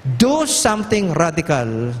 do something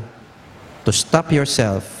radical to stop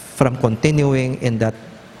yourself from continuing in that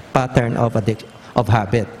pattern of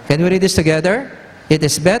habit. Can we read this together? It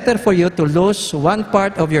is better for you to lose one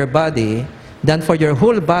part of your body than for your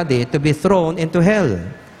whole body to be thrown into hell.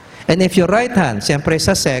 And if your right hand, siyempre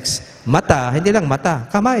sa sex, mata, hindi lang mata,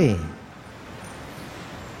 kamay.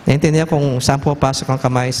 Naintindihan kung saan pupasok ang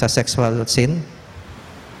kamay sa sexual sin?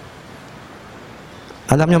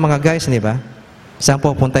 Alam niyo mga guys, di ba? Saan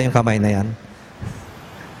pupunta yung kamay na yan?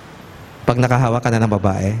 Pag nakahawa ka na ng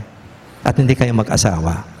babae at hindi kayo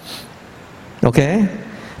mag-asawa. Okay?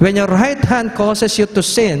 When your right hand causes you to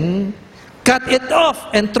sin, cut it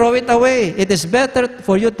off and throw it away. It is better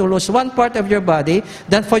for you to lose one part of your body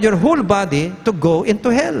than for your whole body to go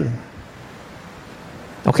into hell.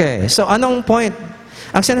 Okay, so anong point?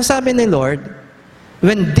 Ang sinasabi ni Lord,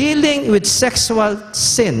 when dealing with sexual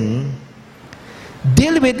sin,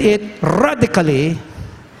 deal with it radically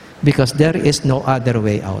because there is no other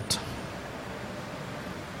way out.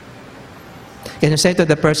 Can you say to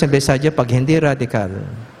the person beside you, pag hindi radical,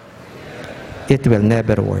 it will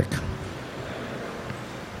never work.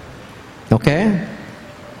 Okay?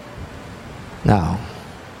 Now,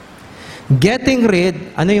 getting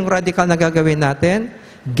rid, ano yung radical na gagawin natin?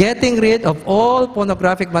 Getting rid of all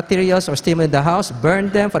pornographic materials or still in the house, burn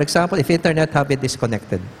them. For example, if internet, have it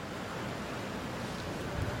disconnected.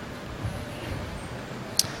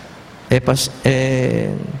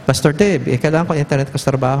 Pastor Dave, kailangan ko internet ko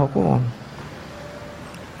sa trabaho ko.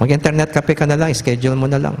 Mag-internet cafe ka na lang, schedule mo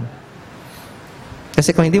na lang.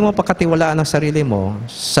 Kasi kung hindi mo pakatiwalaan ang sarili mo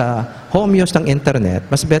sa home use ng internet,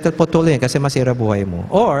 mas better putulin kasi masira buhay mo.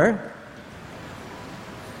 Or,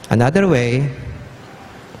 another way,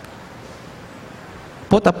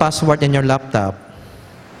 put a password in your laptop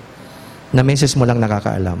na misis mo lang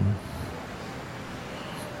nakakaalam.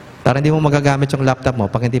 Para hindi mo magagamit yung laptop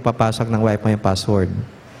mo pag hindi papasok ng wife mo yung password.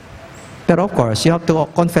 Pero of course, you have to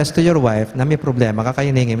confess to your wife na may problema,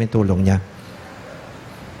 kakainingin mo yung tulong niya.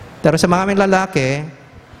 Pero sa mga aming lalaki,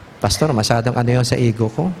 Pastor, masyadong ano yun sa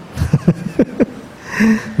ego ko.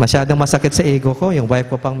 Masyadong masakit sa ego ko. Yung wife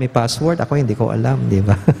ko pang may password, ako hindi ko alam, di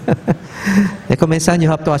ba? Kung minsan, you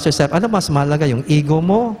have to ask yourself, ano mas mahalaga, yung ego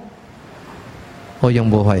mo o yung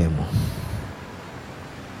buhay mo?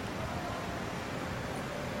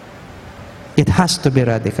 It has to be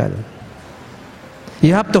radical.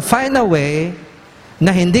 You have to find a way na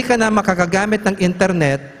hindi ka na makakagamit ng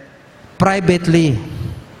internet privately.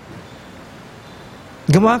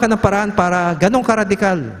 Gumawa ka ng paraan para ganun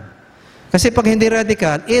ka-radikal. Kasi pag hindi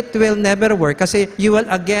radical, it will never work. Kasi you will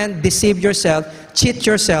again deceive yourself, cheat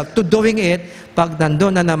yourself to doing it pag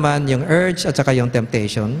nandun na naman yung urge at saka yung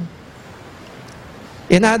temptation.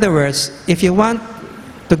 In other words, if you want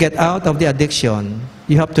to get out of the addiction,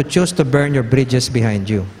 you have to choose to burn your bridges behind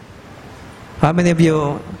you. How many of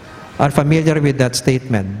you are familiar with that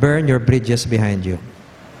statement? Burn your bridges behind you.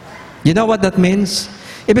 You know what that means?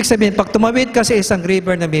 Ibig sabihin, pag tumawid ka sa isang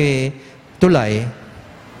river na may tulay,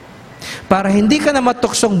 para hindi ka na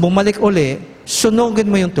matuksong bumalik uli, sunugin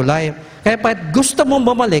mo yung tulay. Kaya pag gusto mong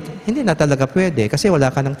bumalik, hindi na talaga pwede kasi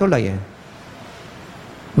wala ka ng tulay.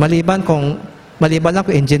 Maliban lang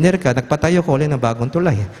kung engineer ka, nagpatayo ko ulit ng bagong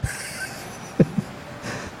tulay.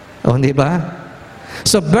 O, di ba?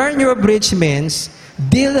 So, burn your bridge means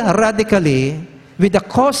deal radically with the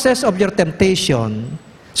causes of your temptation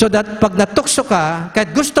so that pag natukso ka, kahit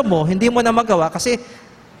gusto mo, hindi mo na magawa kasi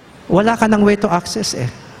wala ka ng way to access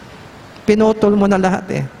Pinutol mo na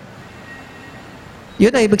lahat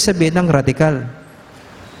Yun ang ibig sabihin ng radical.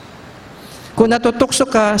 Kung natutukso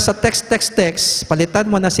ka sa text, palitan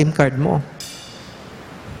mo na SIM card mo.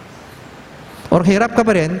 Or hirap ka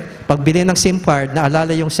pa rin, pagbili ng SIM card,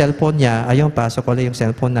 naalala yung cellphone niya, ayun, pasok ulit yung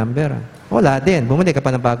cellphone number. Wala din, bumili ka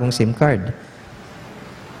pa ng bagong SIM card.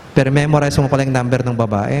 Pero memorize mo pala yung number ng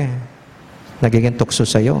babae. Nagiging tukso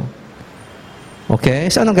sa'yo. Okay?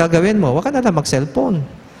 So anong gagawin mo? Huwag ka na lang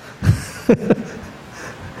mag-cellphone.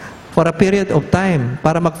 For a period of time,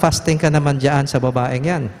 para mag-fasting ka naman dyan sa babaeng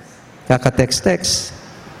yan. Kaka-text-text.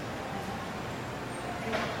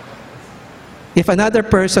 If another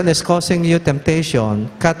person is causing you temptation,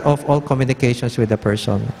 cut off all communications with the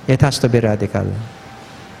person. It has to be radical.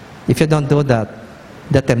 If you don't do that,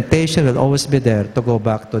 the temptation will always be there to go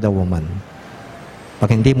back to the woman.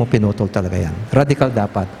 Pag hindi mo pinutol talaga yan. Radical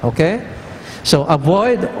dapat. Okay? So,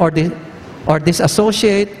 avoid or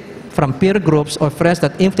disassociate from peer groups or friends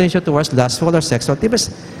that influence you towards lustful or sexual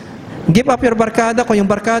activities. Give up your barkada. Kung yung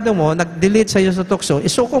barkada mo, nag-delete sa iyo sa tukso,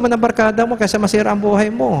 isuko mo ng barkada mo kaysa masira ang buhay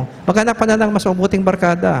mo. Maghanap pa na lang mas mabuting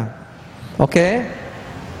barkada. Okay?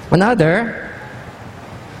 Another,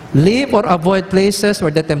 leave or avoid places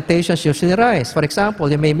where the temptations usually rise. For example,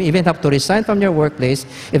 you may even have to resign from your workplace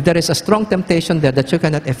if there is a strong temptation there that you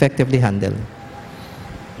cannot effectively handle.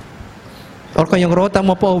 Or kung yung rota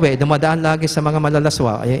mo po uwi, dumadaan lagi sa mga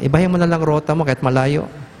malalaswa, ibahin mo na lang rota mo kahit malayo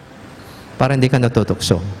para hindi ka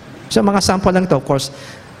natutukso. So mga sample lang ito, of course,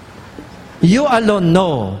 you alone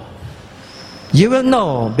know You will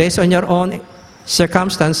know, based on your own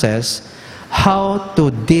circumstances, how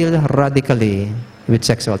to deal radically with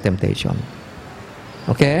sexual temptation.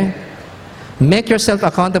 Okay? Make yourself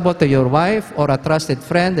accountable to your wife or a trusted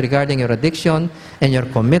friend regarding your addiction and your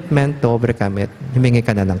commitment to overcome it. Humingi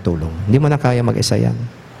ka na ng tulong. Hindi mo na kaya mag-isa yan.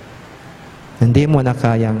 Hindi mo na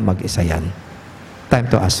kayang mag-isa yan. Time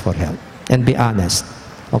to ask for help. And be honest.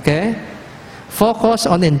 Okay? Focus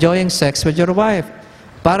on enjoying sex with your wife.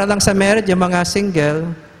 Para lang sa marriage, yung mga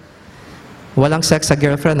single, walang sex sa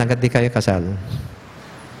girlfriend hanggang di kayo kasal.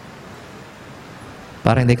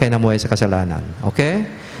 Para hindi kayo namuhay sa kasalanan. Okay?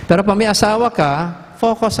 Pero pag may asawa ka,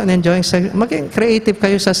 focus on enjoying sex. Maging creative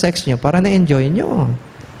kayo sa sex nyo para na-enjoy nyo.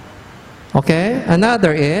 Okay?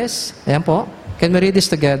 Another is, ayan po, can we read this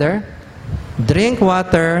together? Drink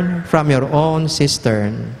water from your own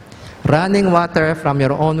cistern, running water from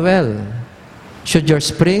your own well. Should your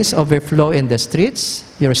springs overflow in the streets,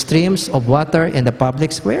 your streams of water in the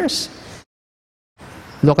public squares?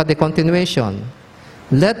 Look at the continuation.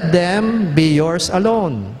 Let them be yours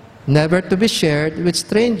alone, never to be shared with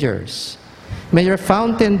strangers. May your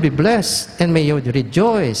fountain be blessed, and may you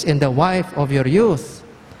rejoice in the wife of your youth.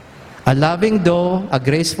 A loving doe, a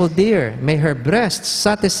graceful deer, may her breasts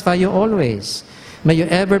satisfy you always. May you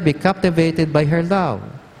ever be captivated by her love.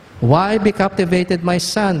 Why be captivated, my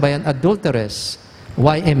son, by an adulteress?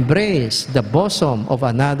 Why embrace the bosom of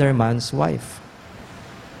another man's wife?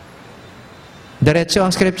 Diretso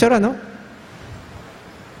ang scripture, ano?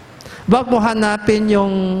 Huwag mo hanapin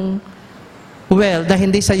yung well na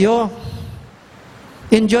hindi sa'yo.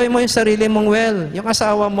 Enjoy mo yung sarili mong well, yung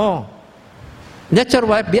asawa mo. Let your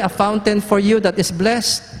wife be a fountain for you that is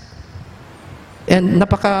blessed. And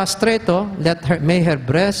napaka-straight, may her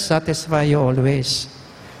breast satisfy you always.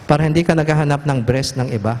 Para hindi ka naghahanap ng breast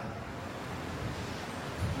ng iba.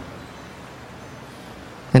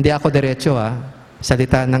 Hindi ako diretso,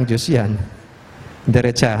 salita ng Diyos yan.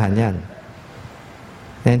 Diretsahan yan.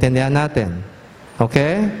 Naintindihan natin.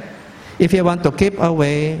 Okay? If you want to keep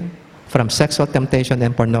away from sexual temptation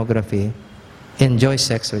and pornography, enjoy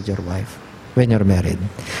sex with your wife when you're married.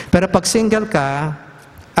 Pero pag single ka,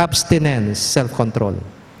 abstinence, self-control.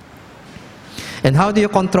 And how do you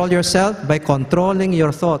control yourself? By controlling your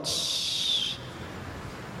thoughts.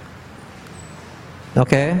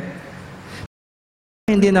 Okay?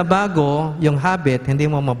 Hindi na bago yung habit, hindi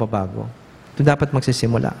mo mababago. Ito dapat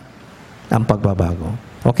magsisimula ang pagbabago.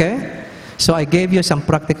 Okay? So I gave you some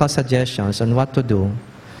practical suggestions on what to do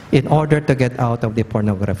in order to get out of the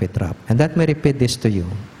pornography trap. And let me repeat this to you.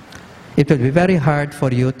 It will be very hard for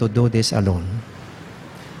you to do this alone.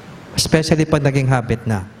 Especially pag naging habit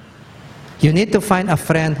na. You need to find a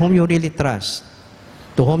friend whom you really trust,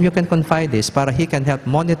 to whom you can confide this para he can help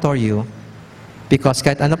monitor you, because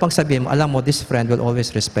kahit ano pang sabihin mo, alam mo, this friend will always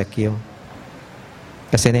respect you.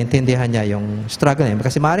 Kasi naintindihan niya yung struggle niya.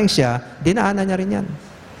 Kasi maaaring siya, dinaanan niya rin yan.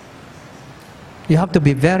 You have to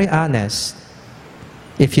be very honest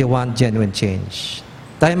if you want genuine change.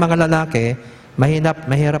 Tayo mga lalaki,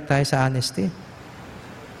 mahirap tayo sa honesty.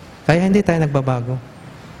 Kaya hindi tayo nagbabago.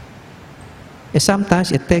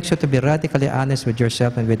 Sometimes it takes you to be radically honest with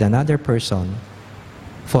yourself and with another person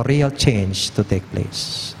for real change to take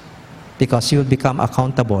place. Because you will become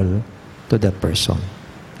accountable to that person.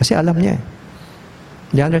 Kasi alam niya.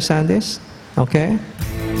 Do you understand this? Okay?